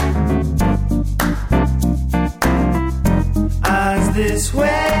 Eyes this way,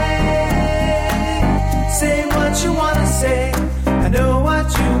 say what you wanna say, I know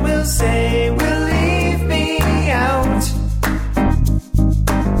what you will say.